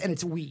Grass, and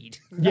it's weed.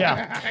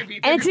 Yeah.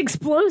 And it's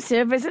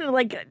explosive, isn't it?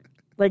 Like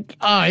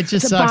it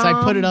just sucks.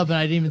 I put it up and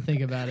I didn't even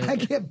think about it. I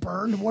get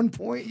burned at one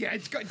point. Yeah,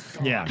 it's good.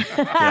 Yeah.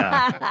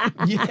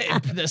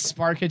 The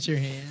spark hits your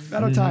hand.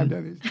 Not on time,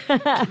 Dennis.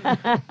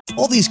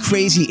 All these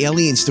crazy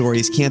alien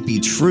stories can't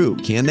be true,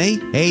 can they?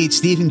 Hey, it's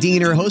Stephen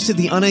Diener, host of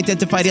the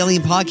Unidentified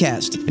Alien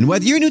Podcast. And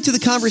whether you're new to the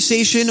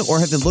conversation or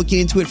have been looking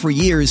into it for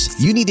years,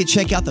 you need to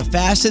check out the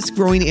fastest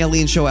growing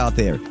alien show out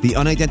there, the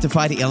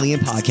Unidentified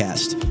Alien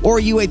Podcast, or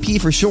UAP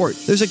for short.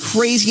 There's a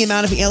crazy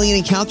amount of alien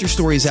encounter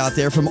stories out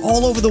there from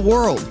all over the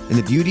world. And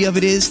the beauty of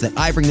it is that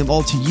I bring them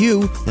all to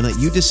you and let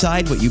you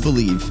decide what you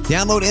believe.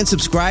 Download and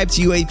subscribe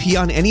to UAP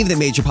on any of the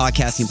major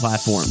podcasting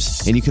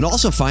platforms. And you can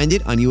also find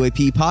it on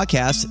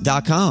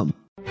UAPpodcast.com.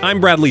 I'm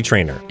Bradley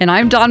Trainer. And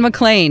I'm Don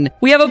McClain.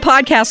 We have a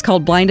podcast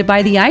called Blinded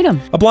by the Item.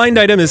 A blind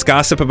item is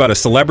gossip about a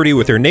celebrity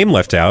with their name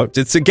left out.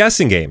 It's a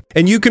guessing game,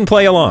 and you can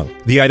play along.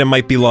 The item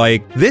might be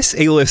like, this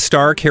A-list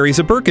star carries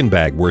a Birkin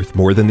bag worth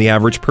more than the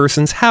average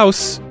person's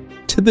house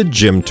to the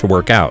gym to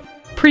work out.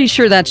 Pretty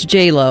sure that's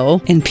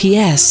J-Lo. And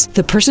P.S.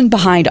 the person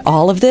behind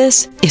all of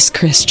this is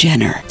Kris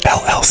Jenner,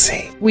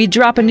 LLC. We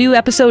drop a new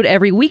episode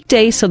every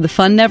weekday so the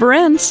fun never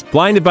ends.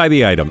 Blinded by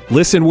the Item.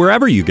 Listen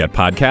wherever you get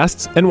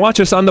podcasts and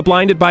watch us on the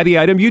Blinded by the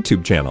Item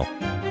YouTube channel.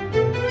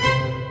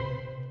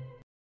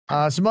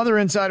 Some other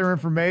insider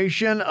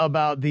information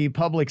about the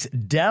Publix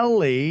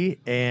Deli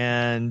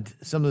and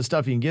some of the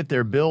stuff you can get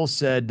there. Bill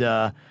said,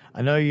 I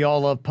know you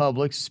all love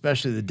Publix,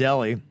 especially the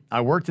deli. I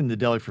worked in the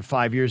deli for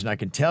 5 years, and I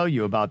can tell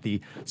you about the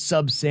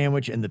sub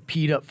sandwich and the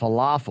pita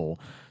falafel.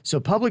 So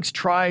Publix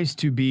tries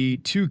to be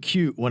too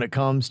cute when it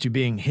comes to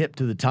being hip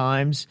to the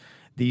times.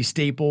 The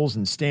staples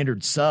and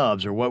standard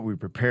subs are what we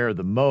prepare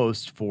the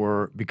most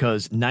for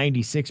because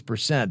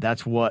 96%,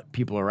 that's what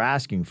people are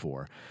asking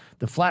for.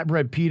 The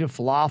flatbread pita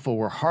falafel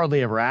were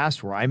hardly ever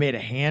asked for. I made a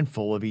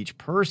handful of each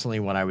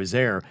personally when I was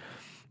there.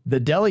 The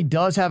deli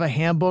does have a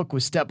handbook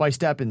with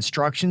step-by-step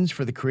instructions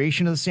for the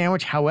creation of the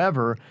sandwich.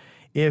 However,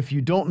 if you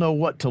don't know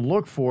what to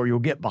look for, you'll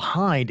get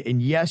behind. And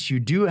yes,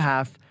 you do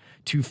have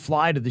to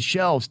fly to the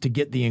shelves to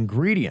get the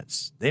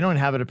ingredients. They don't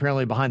have it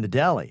apparently behind the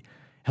deli.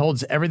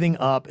 Holds everything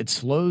up. It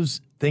slows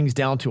things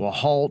down to a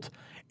halt.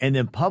 And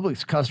then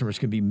Publix customers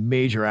can be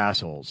major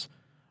assholes.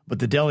 But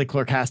the deli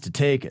clerk has to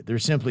take it.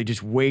 There's simply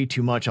just way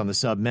too much on the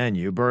sub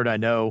menu. Bert, I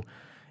know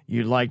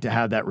you'd like to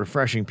have that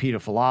refreshing pita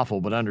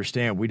falafel, but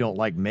understand we don't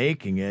like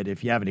making it.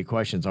 If you have any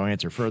questions, I'll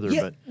answer further.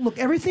 Yeah, But look,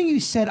 everything you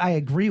said I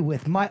agree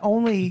with. My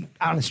only,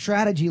 on a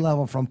strategy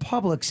level from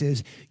Publix,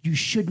 is you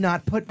should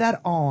not put that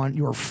on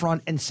your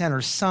front and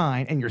center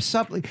sign and your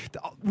sub.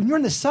 When you're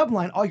in the sub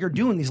line, all you're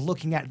doing is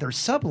looking at their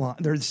sub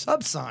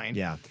sign.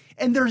 Yeah.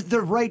 And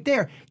they're right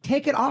there.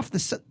 Take it off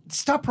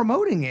stop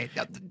promoting it.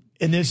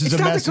 And this is it's a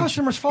not message. The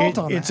customer's fault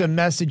on It's that. a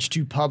message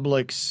to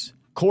Publix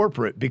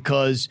corporate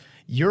because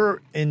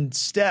you're in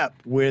step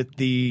with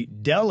the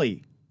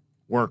deli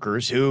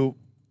workers who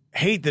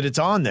hate that it's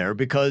on there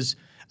because,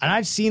 and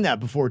I've seen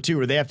that before too,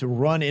 where they have to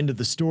run into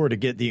the store to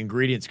get the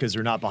ingredients because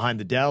they're not behind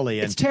the deli.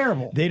 And it's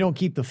terrible. They don't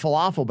keep the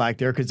falafel back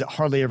there because it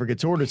hardly ever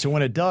gets ordered. So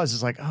when it does,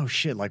 it's like, oh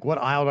shit, like what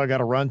aisle do I got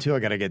to run to? I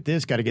got to get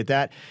this, got to get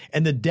that.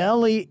 And the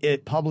deli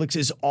at Publix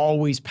is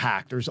always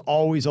packed. There's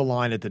always a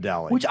line at the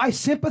deli. Which I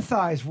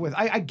sympathize with.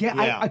 I get.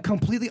 Yeah. I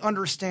completely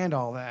understand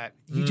all that.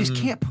 You just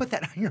can't put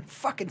that on your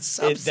fucking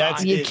sub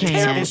sign. You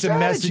can't. It's a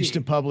message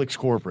to Publix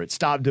corporate.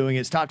 Stop doing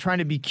it. Stop trying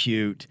to be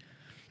cute.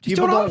 Just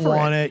People don't don't offer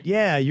want it.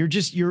 Yeah,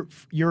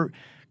 you're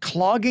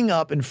clogging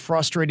up and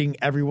frustrating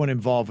everyone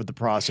involved with the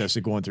process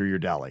of going through your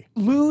deli.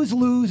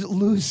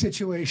 Lose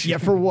situation. Yeah,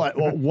 for what?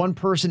 Well, one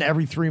person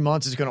every 3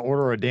 months is going to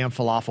order a damn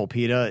falafel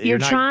pita. You're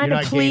trying to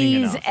not gaining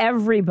please enough.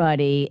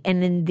 everybody,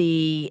 and in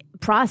the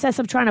process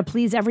of trying to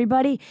please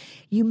everybody,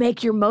 you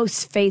make your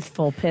most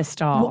faithful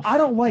pissed off. Well, I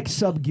don't like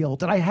sub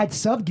guilt, and I had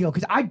sub guilt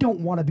because I don't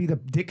want to be the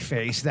dick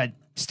face that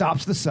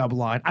stops the sub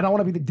line. I don't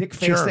want to be the dick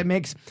face that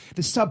makes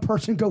the sub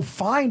person go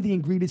find the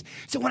ingredients.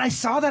 So when I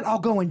saw that all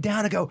going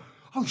down, I go,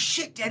 oh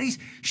shit, Daddy's,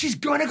 she's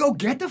gonna go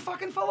get the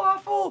fucking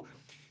falafel.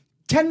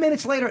 10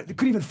 minutes later, they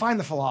couldn't even find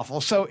the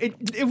falafel. So it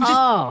was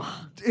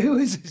just, it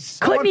was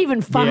so couldn't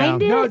even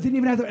find it. No, it didn't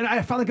even have the, and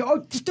I finally go,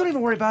 oh, just don't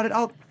even worry about it.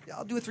 I'll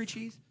do a 3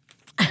 cheese.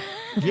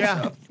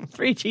 Yeah.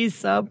 3 cheese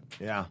sub.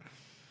 Yeah.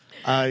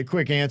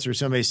 Quick answer.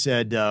 Somebody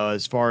said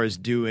as far as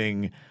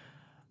doing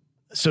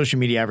social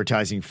media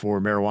advertising for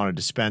marijuana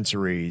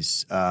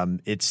dispensaries,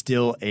 it's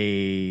still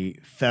a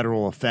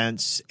federal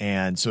offense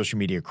and social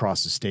media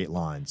across the state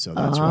line. So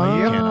that's why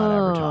you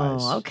cannot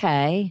advertise. Oh,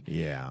 okay.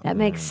 Yeah. That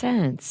makes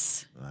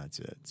sense. That's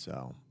it.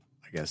 So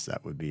I guess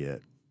that would be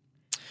it.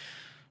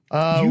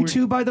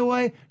 YouTube, by the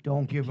way,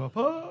 don't give a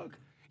fuck.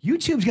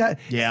 YouTube's got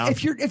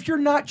If you're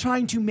not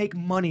trying to make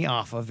money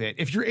off of it,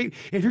 if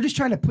you're just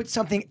trying to put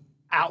something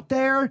out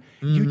there,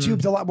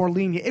 YouTube's a lot more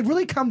lenient. It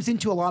really comes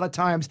into a lot of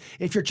times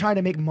if you're trying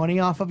to make money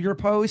off of your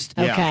post.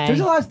 Okay. There's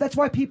a lot. That's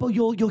why people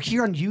you'll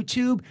hear on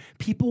YouTube,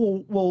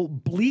 people will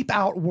bleep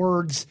out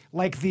words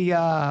like the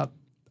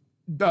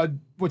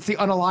what's the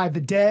unalive,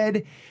 the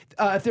dead.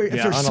 If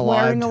they're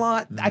swearing a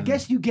lot, I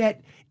guess you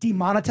get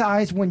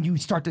demonetized when you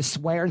start to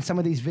swear in some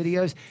of these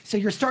videos. So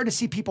you're starting to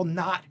see people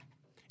not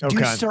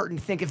do certain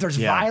things. If there's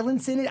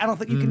violence in it, I don't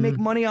think you can make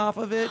money off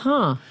of it.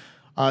 Huh.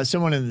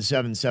 Someone in the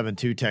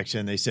 772 text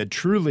in, they said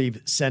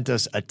TrueLeave sent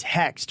us a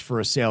text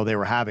for a sale they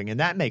were having. And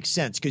that makes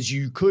sense because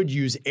you could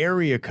use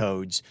area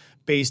codes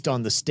based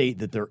on the state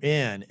that they're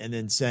in and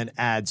then send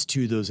ads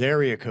to those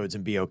area codes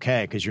and be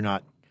okay because you're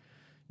not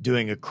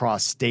doing a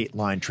cross-state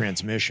line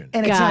transmission.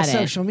 And it's not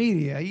social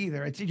media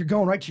either. You're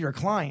going right to your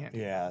client.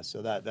 Yeah,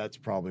 so that's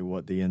probably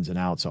what the ins and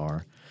outs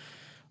are.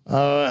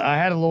 I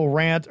had a little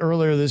rant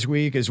earlier this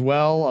week as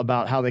well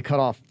about how they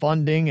cut off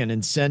funding and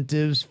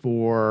incentives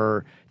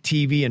for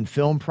TV and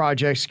film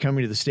projects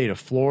coming to the state of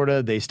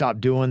Florida. They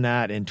stopped doing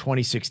that in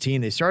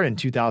 2016. They started in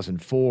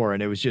 2004,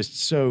 and it was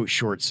just so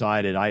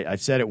short-sighted. I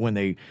said it when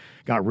they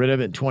got rid of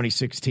it in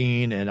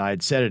 2016, and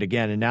I'd said it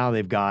again, and now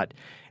they've got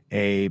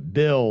a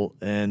bill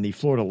in the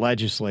Florida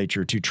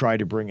legislature to try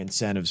to bring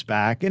incentives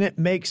back, and it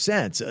makes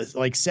sense.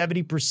 Like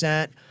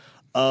 70%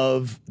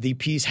 of the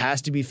piece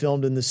has to be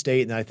filmed in the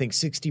state, and I think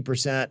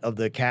 60% of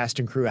the cast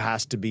and crew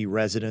has to be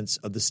residents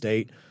of the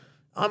state.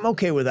 I'm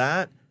okay with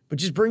that, but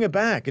just bring it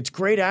back. It's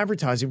great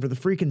advertising for the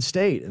freaking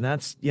state, and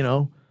that's,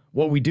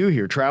 what we do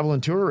here, travel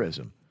and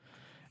tourism.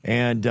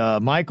 And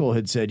Michael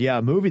had said,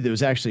 a movie that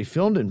was actually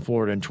filmed in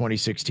Florida in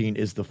 2016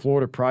 is The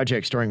Florida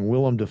Project starring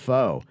Willem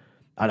Dafoe.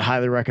 I'd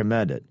highly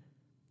recommend it.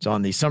 It's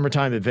on the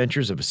summertime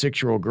adventures of a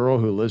 6-year-old girl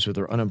who lives with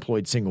her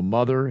unemployed single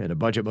mother in a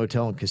budget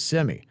motel in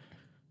Kissimmee.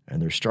 And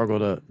their struggle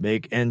to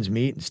make ends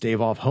meet and stave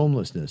off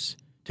homelessness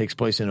takes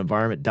place in an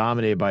environment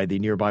dominated by the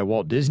nearby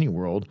Walt Disney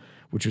World,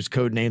 which was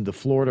codenamed the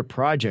Florida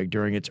Project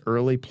during its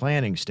early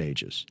planning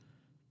stages.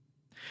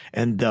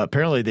 And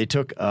apparently they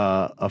took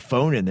a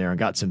phone in there and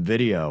got some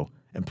video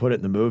and put it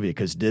in the movie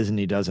because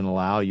Disney doesn't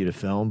allow you to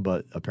film,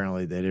 but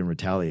apparently they didn't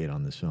retaliate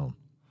on this film.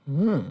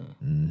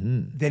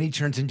 Then he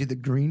turns into the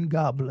Green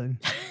Goblin.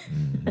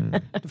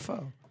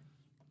 Defoe.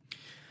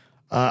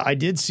 I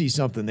did see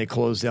something. They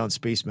closed down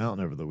Space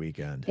Mountain over the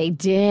weekend. They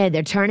did.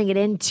 They're turning it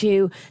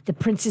into the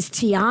Princess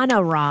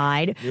Tiana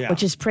ride,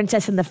 which is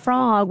Princess and the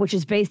Frog, which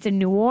is based in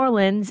New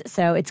Orleans.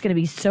 So it's going to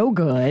be so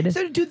good.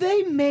 So do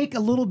they make a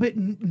little bit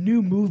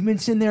new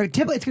movements in there?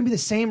 Typically, it's going to be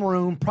the same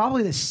room,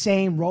 probably the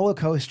same roller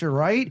coaster,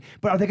 right?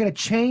 But are they going to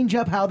change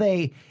up how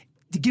they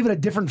to give it a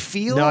different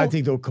feel? No, I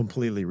think they'll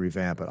completely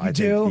revamp it. I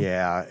do? think,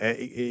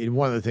 yeah.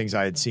 One of the things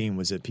I had seen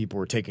was that people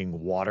were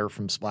taking water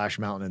from Splash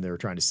Mountain and they were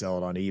trying to sell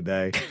it on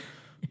eBay.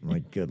 I'm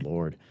like, good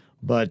Lord.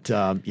 But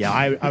I would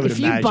imagine. If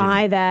you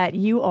buy that,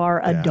 you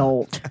are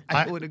adult.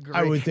 I would agree.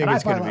 I would think and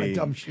it's going to be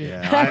dumb shit.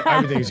 Yeah, I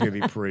would think it's going to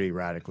be pretty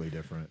radically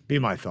different. Be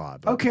my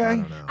thought. But Okay. I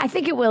don't know. I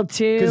think it will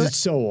too. Because it's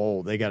so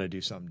old, they got to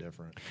do something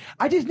different.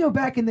 I just know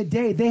back in the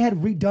day they had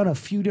redone a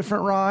few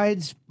different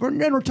rides.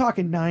 We're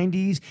talking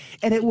 90s,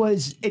 and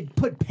it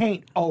put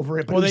paint over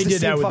it. But Well, it was they the did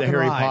same that with the fucking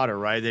Harry ride. Potter,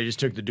 right? They just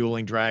took the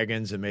Dueling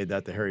Dragons and made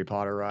that the Harry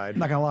Potter ride. I'm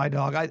not gonna lie,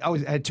 dog. I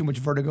always had too much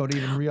vertigo to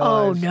even Oh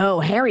realize.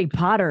 no, Harry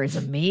Potter is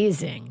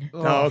amazing.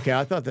 Oh, okay.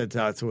 I thought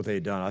that's what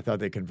they'd done. I thought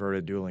they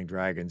converted Dueling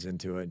Dragons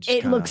into it.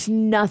 It looks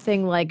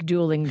nothing like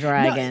Dueling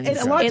Dragons. and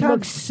a lot of it times-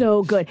 looks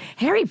so good.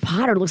 Harry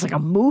Potter looks like a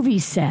movie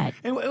set.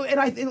 And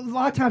a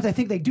lot of times I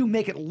think they do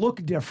make it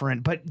look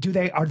different, but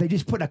are they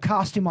just putting a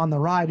costume on the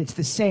ride? It's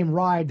the same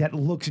ride that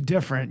looks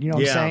different. You know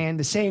what I'm saying?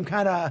 The same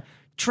kind of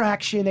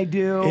traction they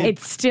do.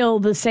 It's still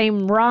the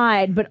same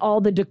ride, but all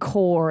the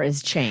decor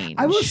is changed.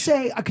 I will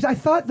say, because I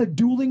thought the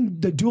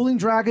dueling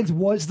dragons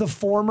was the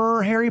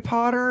former Harry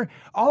Potter.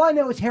 All I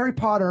know is Harry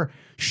Potter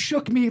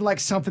shook me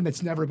like something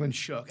that's never been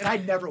shook, and I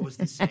never was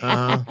the same.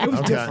 It was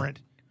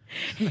different.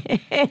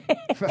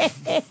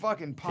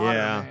 Fucking Potter,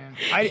 man.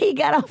 He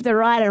got off the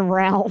ride and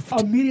Ralph.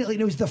 Immediately,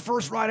 it was the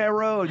first ride I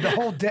rode. The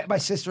whole day, my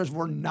sisters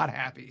were not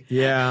happy.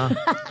 Yeah.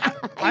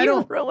 I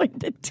don't ruin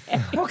the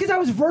day. Well, because I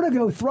was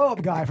vertigo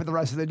throw-up guy for the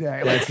rest of the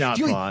day. That's not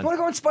you fun. want to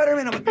go on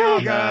Spider-Man? I'm like, no,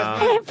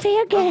 guys. I don't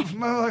feel good.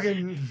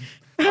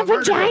 My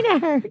vagina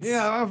hurts.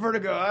 Yeah, I have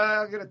vertigo.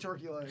 I'll get a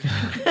turkey leg.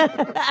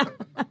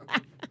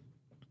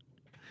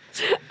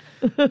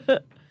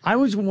 I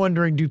was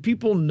wondering, do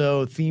people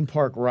know theme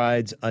park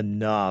rides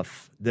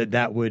enough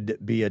that would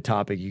be a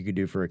topic you could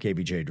do for a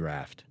KVJ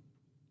draft?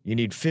 You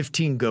need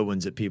 15 good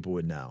ones that people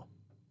would know.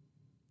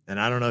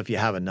 And I don't know if you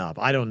have enough.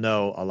 I don't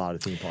know a lot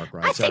of theme park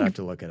rides, so I'd have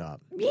to look it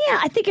up. Yeah,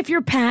 I think if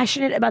you're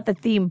passionate about the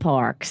theme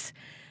parks,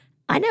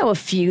 I know a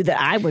few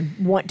that I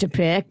would want to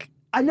pick.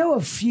 I know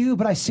a few,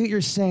 but I see what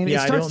you're saying.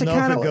 Yeah, it starts I don't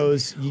know to if it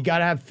goes, you got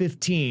to have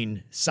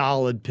 15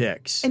 solid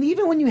picks. And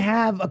even when you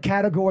have a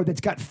category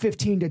that's got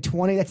 15 to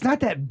 20, that's not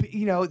that,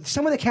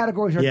 some of the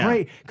categories are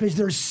great because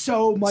there's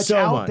so much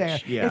out there.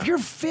 Yeah. If you're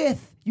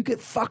fifth, you get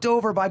fucked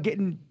over by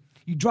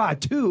you draw a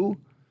 2.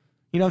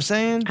 You know what I'm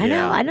saying?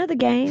 I know the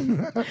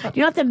game. You don't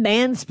have to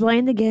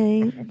mansplain the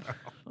game.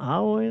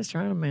 Always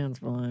trying to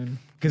mansplain.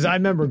 Because I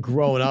remember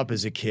growing up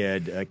as a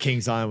kid,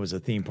 Kings Island was a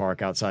theme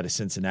park outside of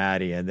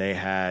Cincinnati, and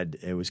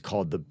it was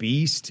called The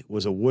Beast,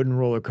 was a wooden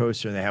roller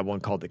coaster, and they had one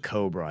called the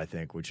Cobra, I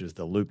think, which is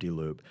the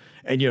loop-de-loop.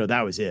 And,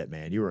 that was it,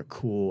 man. You were a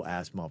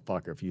cool-ass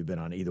motherfucker if you'd been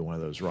on either one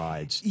of those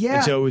rides. Yeah.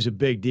 And so it was a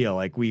big deal.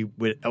 Like,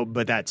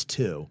 but that's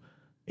 2,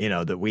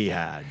 that we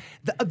had.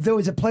 There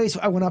was a place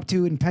I went up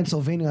to in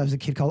Pennsylvania as a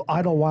kid called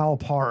Idlewild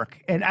Park.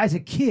 And as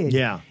a kid,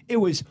 it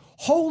was,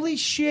 holy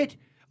shit,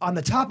 on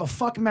the top of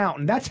fuck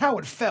mountain. That's how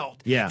it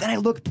felt. Yeah. Then I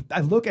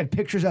look at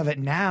pictures of it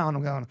now and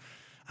I'm going,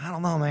 I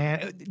don't know,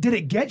 man. Did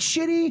it get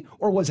shitty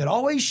or was it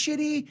always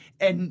shitty?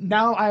 And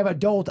now I have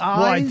adult eyes.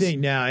 Well, I think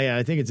now,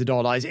 I think it's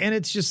adult eyes. And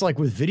it's just like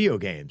with video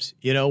games.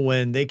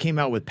 When they came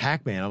out with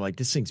Pac-Man, I'm like,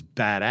 this thing's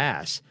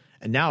badass.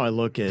 And now I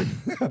look at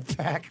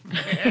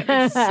Pac-Man.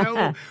 It's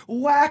so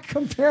whack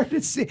compared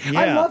to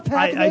I love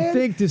Pac-Man. I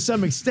think to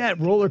some extent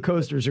roller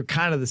coasters are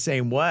kind of the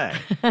same way.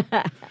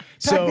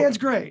 Pac-Man's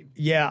great.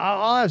 Yeah,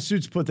 I'll have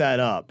Suits put that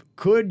up.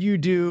 Could you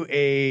do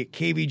a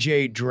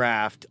KVJ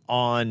draft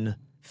on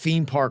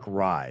theme park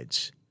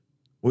rides?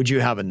 Would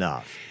you have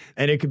enough?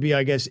 And it could be,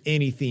 I guess,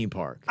 any theme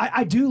park.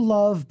 I do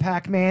love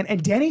Pac-Man.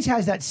 And Denny's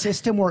has that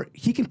system where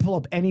he can pull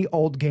up any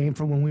old game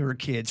from when we were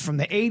kids, from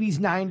the 80s,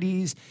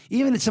 90s,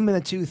 even some of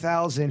the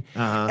 2000s.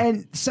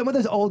 And some of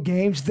those old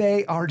games,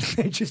 they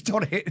just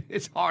don't hit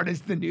as hard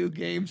as the new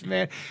games,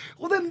 man.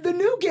 Well, then the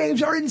new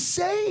games are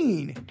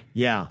insane.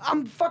 Yeah.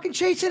 I'm fucking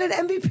chasing an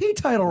MVP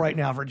title right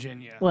now,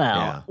 Virginia.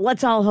 Well,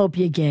 let's all hope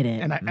you get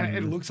it. And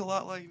it looks a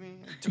lot like me.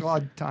 It took a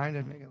lot of time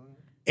to make it.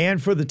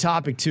 And for the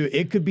topic, too,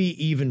 it could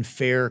be even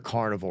fair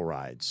carnival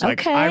rides.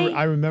 Like, okay.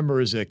 I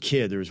remember as a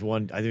kid, there was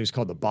one, I think it was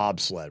called the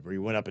bobsled, where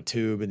you went up a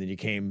tube and then you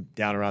came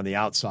down around the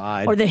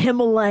outside. Or the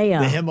Himalaya.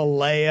 The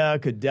Himalaya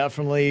could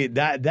definitely,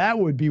 that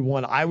would be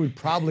one I would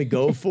probably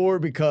go for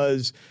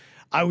because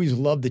I always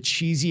loved the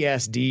cheesy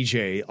ass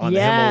DJ on the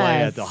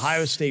Himalaya at the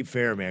Ohio State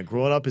Fair, man.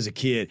 Growing up as a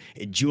kid,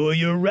 enjoy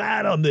your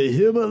ride on the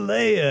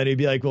Himalaya. And he'd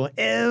be like, well,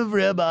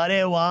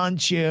 everybody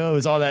wants you. It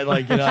was all that,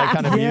 like,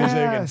 kind of music.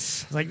 And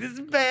it's like, this is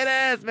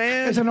badass,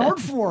 man. It's an art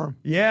form.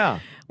 Yeah.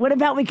 What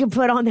about we could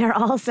put on there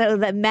also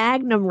the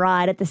Magnum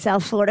ride at the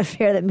South Florida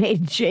Fair that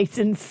made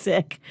Jason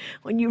sick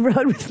when you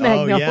rode with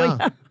Magnolia? Oh,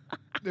 yeah.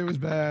 It was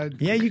bad.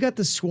 Yeah, you got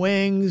the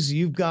swings.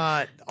 You've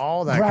got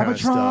all that kind of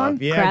Gravitron?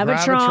 stuff. Yeah,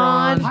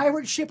 Gravitron.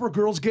 Pirate ship where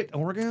girls get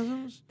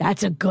orgasms?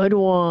 That's a good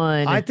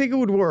one. I think it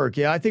would work.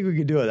 Yeah, I think we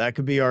could do it. That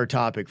could be our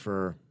topic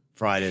for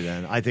Friday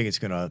then. I think it's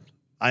going to,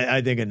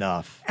 I think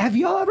enough. Have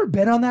y'all ever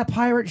been on that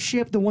pirate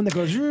ship? The one that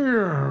goes,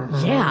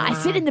 yeah, I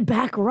sit in the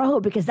back row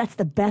because that's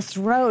the best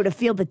row to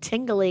feel the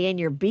tingly in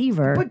your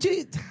beaver. But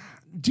do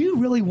you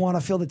really want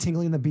to feel the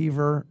tingling in the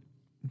beaver?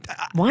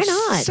 Why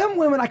not? Some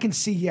women I can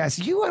see, yes.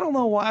 You, I don't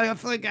know why. I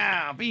feel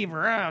like,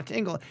 beaver,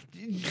 tingle.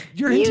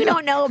 You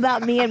don't know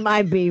about me and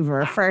my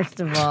beaver,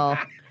 first of all.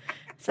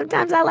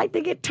 Sometimes I like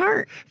to get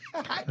turned.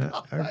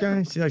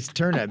 Okay, she likes to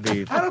turn that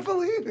beef. I don't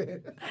believe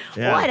it.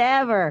 Yeah.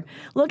 Whatever.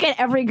 Look at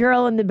every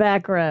girl in the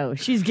back row.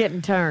 She's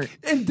getting turned.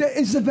 And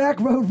is the back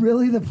row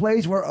really the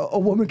place where a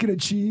woman can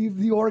achieve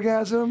the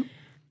orgasm?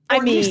 Or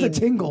at least the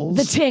tingles.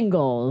 The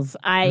tingles.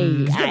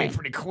 It's going to be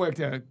pretty quick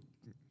to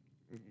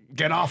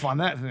get off on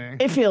that thing.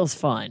 It feels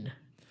fun.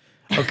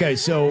 Okay,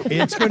 so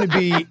it's going to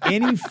be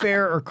any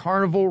fair or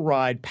carnival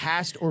ride,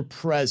 past or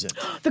present.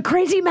 The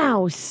Crazy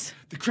Mouse.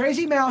 The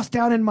Crazy Mouse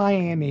down in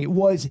Miami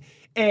was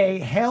a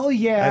hell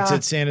yeah. That's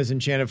at Santa's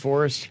Enchanted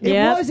Forest? It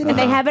was. And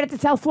they have it at the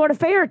South Florida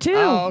Fair, too.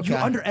 Oh, okay. You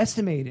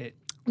underestimate it.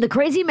 The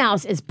Crazy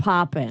Mouse is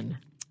popping.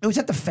 It was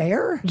at the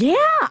fair? Yeah,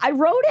 I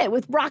rode it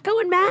with Rocco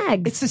and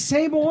Mags. It's the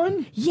same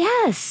one?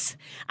 Yes.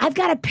 I've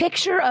got a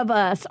picture of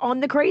us on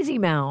the Crazy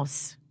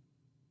Mouse.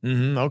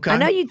 Okay. I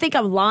know you think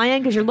I'm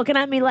lying because you're looking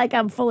at me like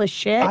I'm full of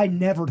shit. I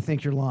never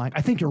think you're lying.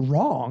 I think you're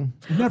wrong.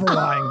 You're never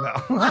lying,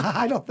 though.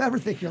 I don't ever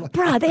think you're lying.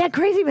 Bruh, they had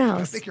Crazy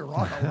Mouse. I think you're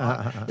wrong a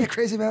lot. Yeah,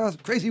 Crazy Mouse,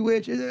 Crazy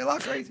Witch, a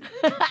lot crazy.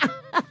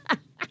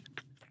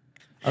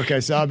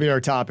 Okay, so that'll be our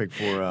topic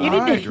for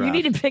you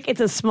need to pick It's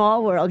a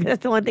Small World.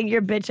 That's the one thing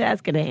your bitch ass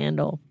can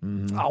handle.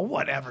 Oh,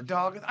 whatever,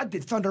 dog. I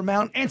did Thunder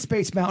Mountain and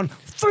Space Mountain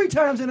 3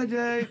 times in a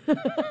day.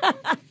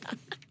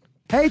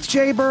 Hey, it's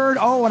Jay Bird.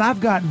 Oh, and I've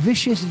got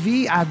Vicious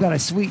V. I've got a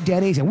Sweet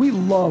Denny's, and we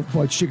love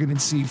butt chicken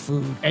and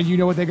seafood. And you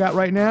know what they got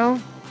right now?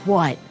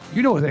 What?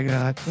 You know what they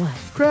got. What?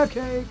 Crab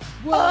cake.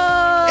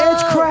 Whoa!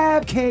 It's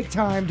crab cake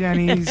time,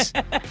 Denny's.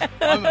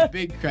 I'm a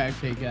big crab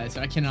cake guy, so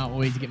I cannot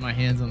wait to get my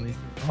hands on these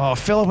things. Oh,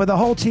 Philip and the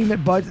whole team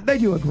at Bud's, they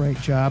do a great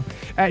job.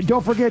 And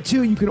don't forget,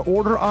 too, you can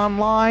order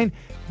online.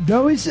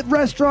 Those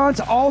restaurants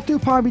all through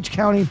Palm Beach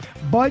County,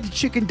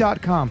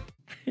 budschicken.com.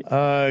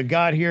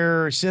 Got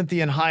here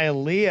Cynthia in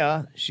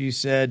Hialeah. She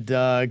said,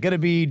 going to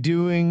be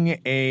doing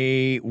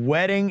a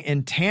wedding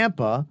in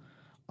Tampa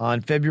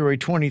on February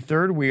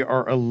 23rd. We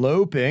are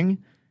eloping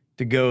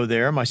to go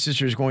there. My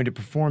sister is going to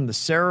perform the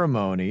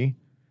ceremony.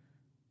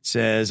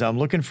 Says, I'm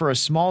looking for a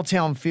small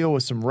town feel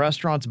with some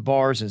restaurants,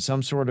 bars, and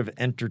some sort of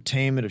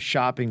entertainment of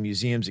shopping,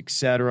 museums,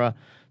 etc.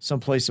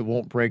 Someplace that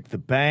won't break the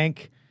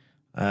bank.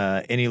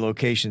 Any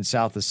location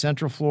south of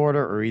Central Florida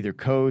or either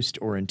coast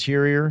or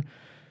interior.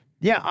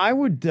 Yeah, I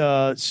would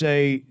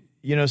say,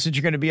 since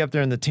you're going to be up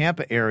there in the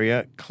Tampa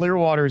area,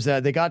 Clearwater's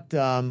that they got,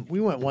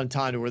 we went one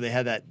time to where they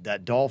had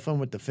that dolphin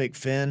with the fake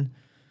fin.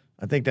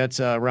 I think that's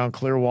around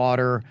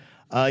Clearwater.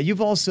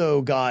 You've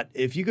also got,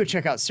 if you go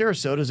check out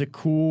Sarasota's a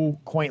cool,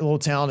 quaint little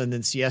town, and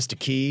then Siesta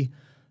Key,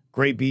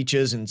 great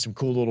beaches and some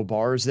cool little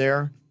bars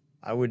there.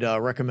 I would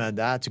recommend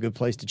that. It's a good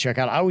place to check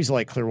out. I always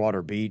like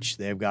Clearwater Beach.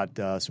 They've got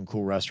some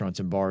cool restaurants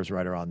and bars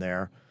right around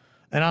there.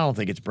 And I don't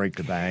think it's break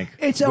the bank.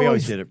 We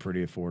always did it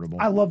pretty affordable.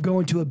 I love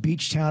going to a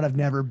beach town I've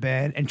never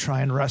been and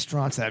trying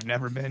restaurants that I've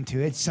never been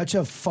to. It's such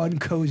a fun,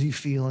 cozy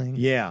feeling.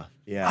 Yeah.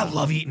 I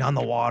love eating on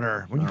the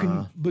water when you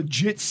can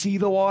legit see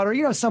the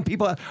water. Some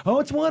people,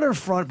 it's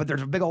waterfront, but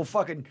there's a big old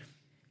fucking,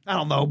 I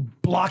don't know,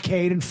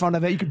 blockade in front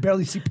of it. You can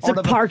barely see part of it.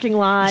 It's a parking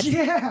lot.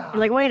 Yeah. You're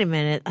like, wait a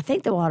minute. I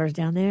think the water's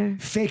down there.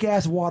 Fake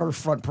ass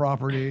waterfront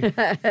property.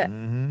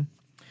 Mm-hmm.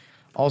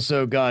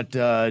 Also got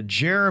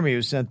Jeremy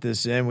who sent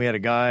this in. We had a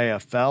guy,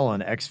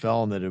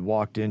 ex-felon that had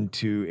walked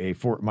into a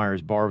Fort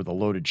Myers bar with a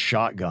loaded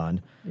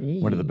shotgun.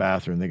 Went to the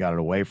bathroom. They got it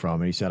away from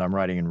him. And he said, I'm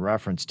writing in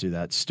reference to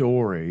that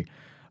story.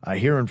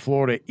 Here in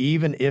Florida,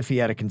 even if he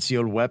had a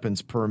concealed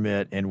weapons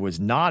permit and was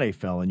not a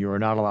felon, you are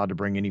not allowed to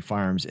bring any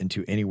firearms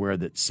into anywhere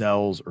that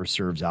sells or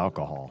serves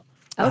alcohol.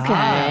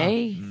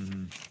 Okay.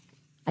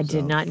 I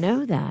did not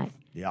know that.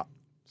 Yeah.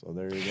 So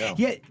there you go.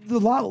 Yeah, a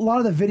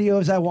lot of the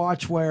videos I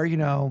watch where,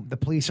 the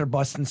police are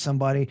busting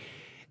somebody,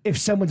 if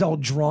someone's all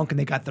drunk and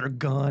they got their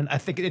gun, I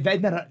think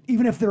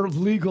even if they're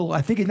legal,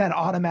 I think it's not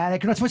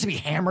automatic. You're not supposed to be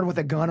hammered with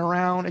a gun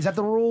around. Is that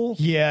the rule?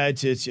 Yeah,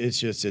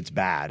 it's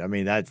bad. I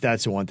mean,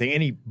 that's the one thing.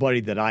 Anybody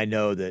that I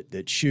know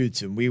that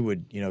shoots, and we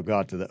would go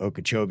out to the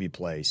Okeechobee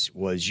place,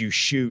 was you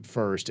shoot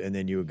first and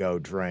then you would go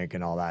drink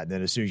and all that. And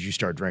then as soon as you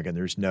start drinking,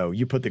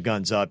 you put the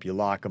guns up, you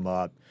lock them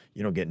up,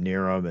 you don't get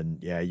near them,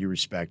 and you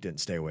respect it and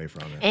stay away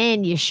from it.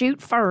 And you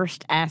shoot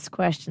first, ask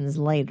questions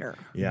later.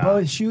 Yeah,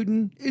 buzz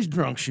shooting is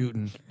drunk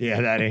shooting. Yeah,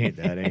 that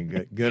ain't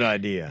good. Good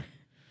idea.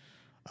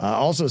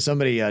 Also,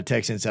 somebody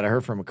texted and said, I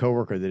heard from a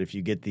coworker that if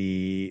you get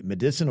the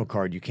medicinal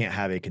card, you can't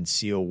have a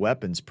concealed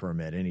weapons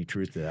permit. Any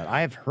truth to that? I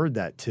have heard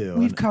that too.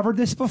 We've covered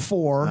this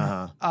before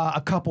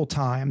a couple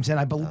times, and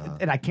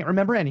I can't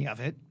remember any of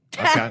it.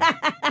 Okay.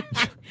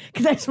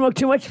 Because I smoke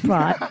too much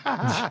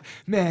pot.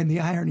 Man, the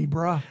irony,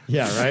 bruh.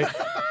 Yeah, right?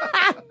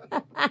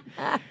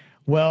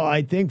 Well,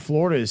 I think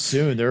Florida is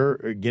soon. They're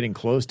getting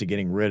close to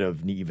getting rid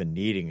of even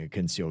needing a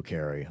concealed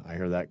carry. I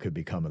hear that could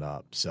be coming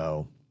up.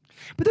 So,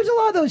 but there's a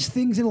lot of those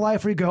things in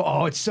life where you go,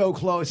 "Oh, it's so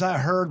close. I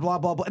heard blah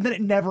blah blah," and then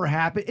it never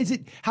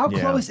happened. How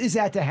close is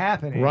that to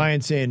happening?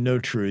 Ryan saying no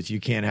truth. You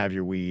can't have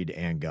your weed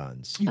and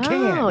guns. You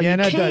can. Oh, yeah,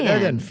 that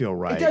doesn't feel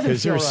right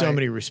because there's so right.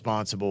 many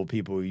responsible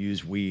people who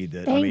use weed.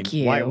 That Thank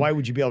you. Why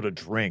would you be able to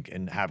drink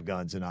and have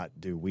guns and not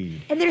do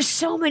weed? And there's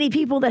so many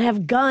people that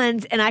have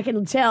guns, and I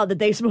can tell that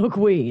they smoke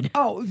weed.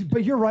 Oh,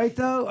 but you're right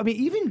though. I mean,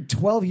 even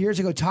 12 years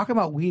ago, talking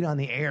about weed on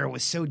the air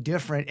was so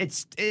different.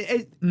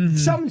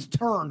 Something's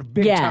turned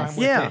big time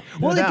with it.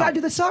 Well, it got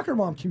to the soccer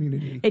mom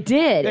community. It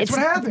did. That's what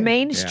happened.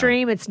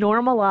 Mainstream. Yeah. It's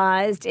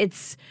normalized.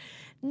 It's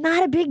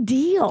not a big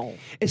deal.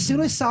 As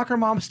soon as soccer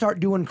moms start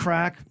doing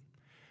crack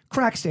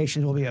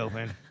stations will be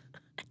open.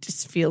 It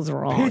just feels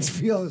wrong. It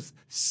feels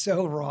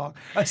so wrong.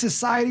 A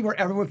society where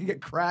everyone can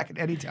get crack at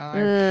any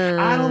time.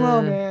 I don't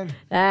know,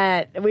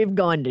 man. We've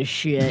gone to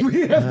shit.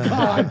 We have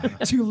gone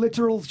to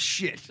literal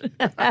shit.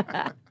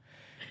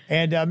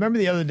 And remember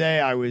the other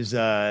day I was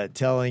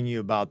telling you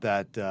about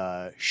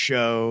that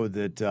show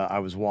that I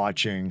was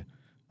watching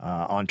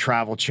on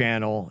Travel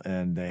Channel,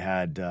 and they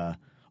had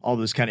all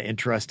those kind of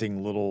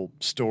interesting little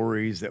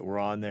stories that were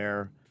on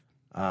there.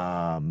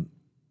 Trying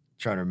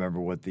to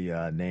remember what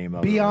the name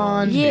of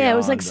Beyond. it was. Yeah, it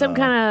was like some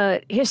kind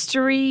of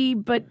history,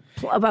 but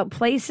about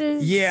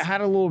places. Yeah, it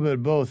had a little bit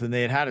of both, and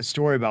they had a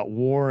story about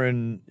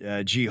Warren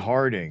G.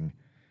 Harding,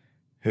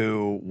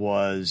 who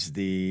was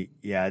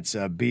it's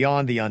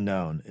Beyond the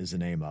Unknown is the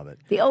name of it.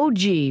 The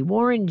OG,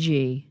 Warren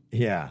G.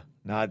 Yeah,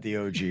 not the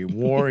OG,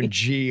 Warren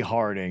G.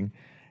 Harding.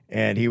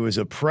 And he was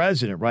a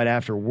president right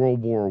after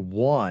World War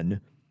I,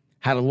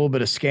 had a little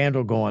bit of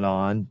scandal going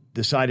on,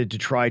 decided to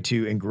try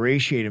to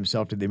ingratiate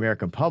himself to the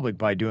American public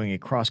by doing a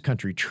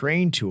cross-country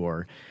train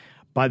tour.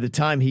 By the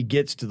time he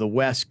gets to the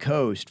West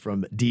Coast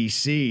from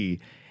D.C.,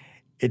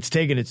 it's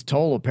taken its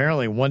toll.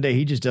 Apparently, one day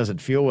he just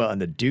doesn't feel well,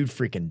 and the dude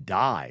freaking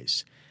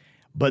dies.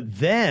 But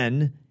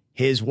then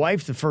his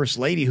wife, the first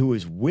lady who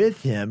was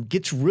with him,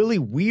 gets really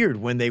weird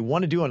when they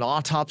want to do an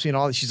autopsy and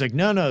all that. She's like,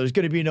 no, there's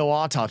going to be no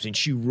autopsy. And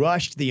she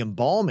rushed the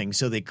embalming,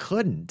 so they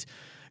couldn't.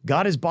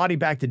 Got his body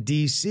back to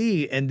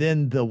D.C., and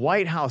then the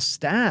White House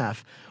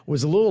staff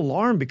was a little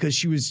alarmed because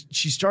she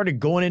started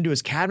going into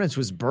his cabinets,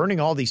 was burning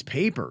all these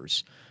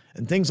papers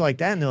and things like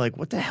that. And they're like,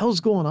 what the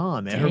hell's going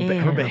on, man?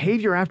 Her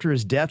behavior after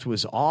his death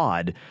was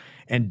odd.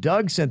 And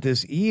Doug sent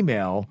this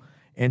email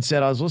and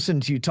said, I was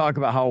listening to you talk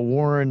about how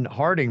Warren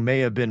Harding may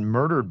have been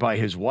murdered by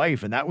his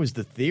wife, and that was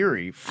the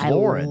theory,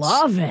 Florence. I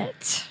love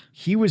it.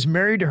 He was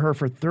married to her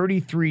for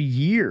 33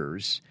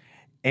 years,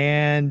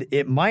 and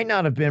it might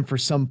not have been for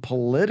some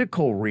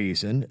political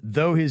reason,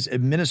 though his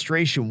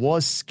administration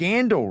was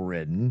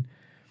scandal-ridden.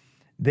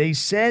 They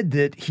said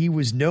that he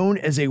was known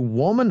as a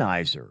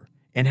womanizer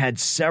and had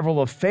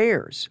several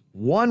affairs,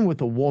 one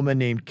with a woman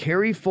named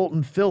Carrie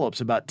Fulton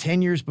Phillips about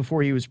 10 years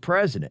before he was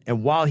president.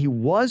 And while he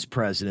was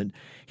president,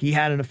 he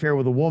had an affair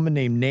with a woman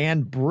named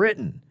Nan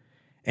Britton,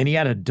 and he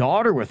had a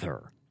daughter with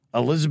her,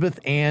 Elizabeth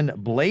Ann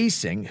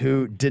Blasing,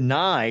 who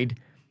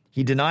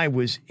he denied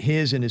was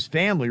his, and his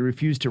family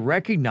refused to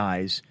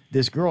recognize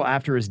this girl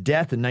after his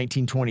death in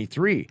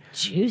 1923.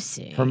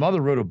 Juicy. Her mother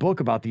wrote a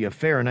book about the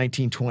affair in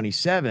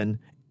 1927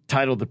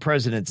 titled The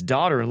President's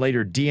Daughter, and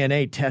later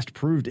DNA test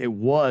proved it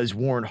was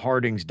Warren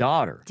Harding's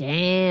daughter.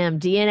 Damn,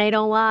 DNA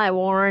don't lie,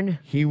 Warren.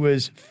 He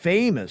was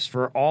famous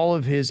for all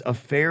of his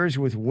affairs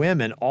with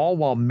women, all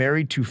while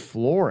married to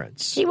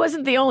Florence. He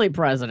wasn't the only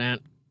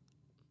president.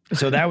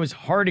 So that was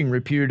Harding,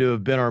 reputed to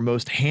have been our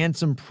most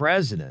handsome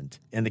president.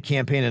 And the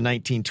campaign in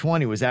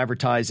 1920 was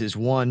advertised as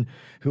one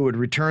who would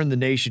return the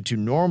nation to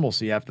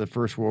normalcy after the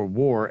First World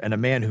War, and a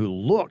man who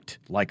looked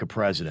like a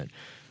president.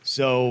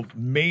 So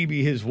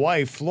maybe his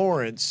wife,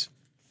 Florence,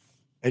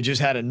 had just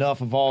had enough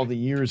of all the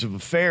years of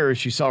affairs.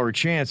 She saw her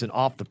chance and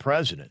off the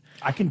president.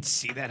 I can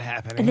see that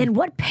happening. And then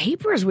what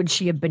papers would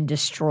she have been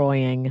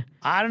destroying?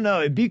 I don't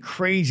know. It'd be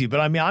crazy. But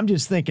I mean, I'm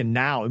just thinking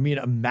now. I mean,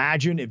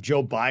 imagine if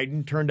Joe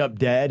Biden turned up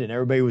dead and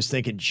everybody was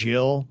thinking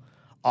Jill.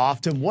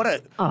 off to him. What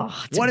a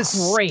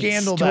great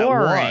scandal story. that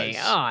was.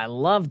 Oh, I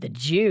love the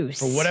juice.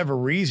 For whatever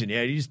reason,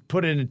 yeah, you just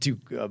put it into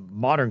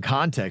modern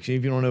context. Even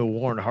if you don't know who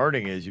Warren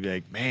Harding is, you'd be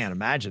like, man,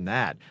 imagine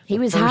that. He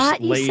was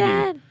hot, you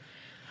said?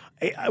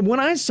 When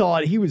I saw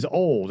it, he was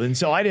old, and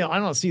so I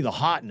don't see the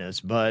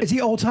hotness. But is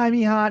he old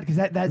timey hot? Because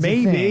that's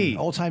maybe a thing.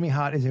 Old timey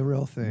hot is a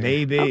real thing.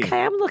 Maybe.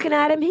 Okay, I'm looking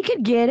at him. He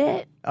could get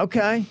it.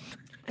 Okay.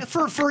 He's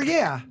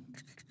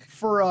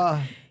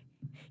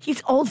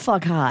old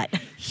fuck hot.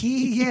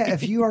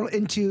 If you are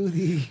into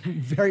the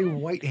very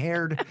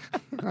white-haired,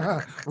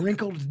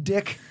 wrinkled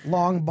dick,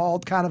 long,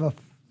 bald kind of a...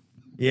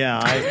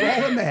 Yeah.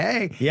 Roll in the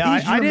hay. Yeah,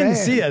 I didn't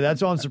see it.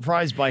 That's why I'm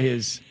surprised by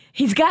his...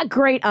 He's got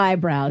great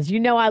eyebrows. You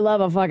know I love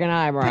a fucking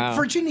eyebrow. But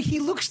Virginia, he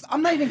looks...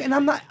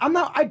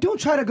 I don't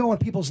try to go on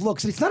people's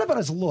looks. It's not about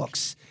his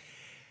looks.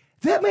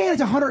 That man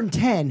is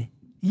 110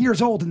 years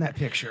old in that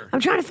picture. I'm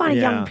trying to find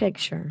a young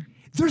picture.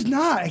 There's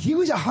not. He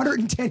was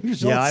 110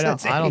 years old. I don't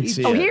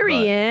see it. Oh, here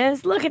he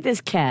is. Look at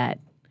this cat.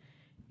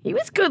 He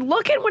was good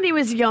looking when he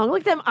was young.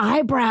 Look at them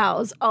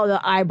eyebrows. Oh, the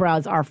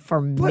eyebrows are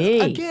for me.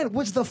 But again,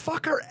 was the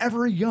fucker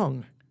ever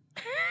young?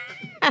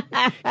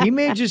 He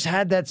may have just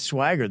had that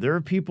swagger. There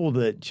are people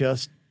that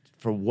just,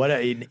 for what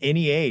in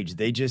any age,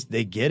 they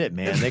get it,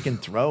 man. They can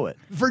throw it.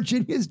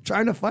 Virginia's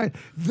trying to find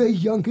the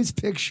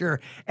youngest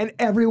picture, and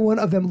every one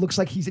of them looks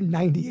like he's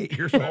 98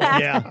 years old.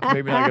 Yeah,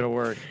 maybe not going to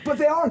work. But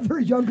they are their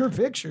younger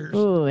pictures.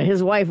 Ooh,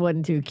 his wife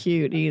wasn't too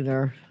cute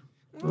either.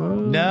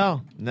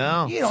 No.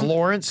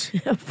 Florence.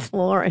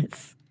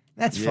 Florence.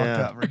 That's fucked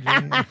up,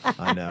 Virginia.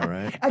 I know,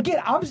 right?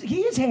 Again,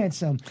 he is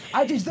handsome.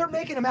 They're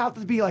making him out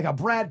to be like a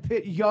Brad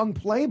Pitt young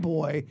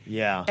playboy.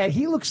 Yeah. And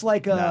he looks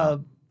like a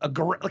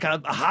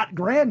hot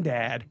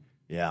granddad.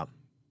 Yeah.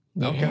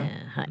 Okay.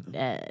 Yeah, hot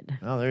dad.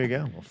 Oh, there you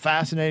go. Well,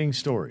 fascinating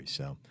story.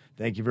 So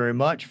thank you very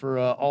much for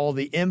all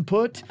the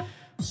input.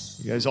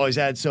 You guys always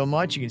add so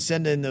much. You can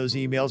send in those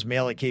emails,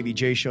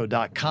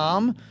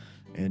 mail@kvjshow.com.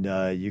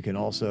 And you can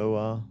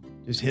also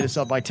just hit us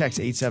up by text,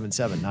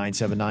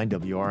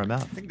 877-979-WRMF. I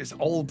think this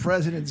old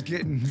president's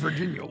getting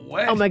Virginia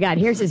wet. Oh, my God.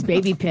 Here's his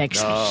baby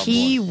pics.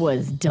 He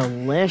was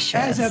delicious.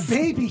 As a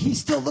baby, he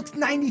still looks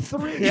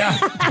 93.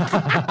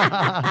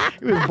 Yeah.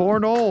 He was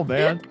born old,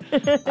 man. All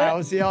right,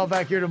 we'll see y'all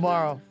back here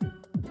tomorrow.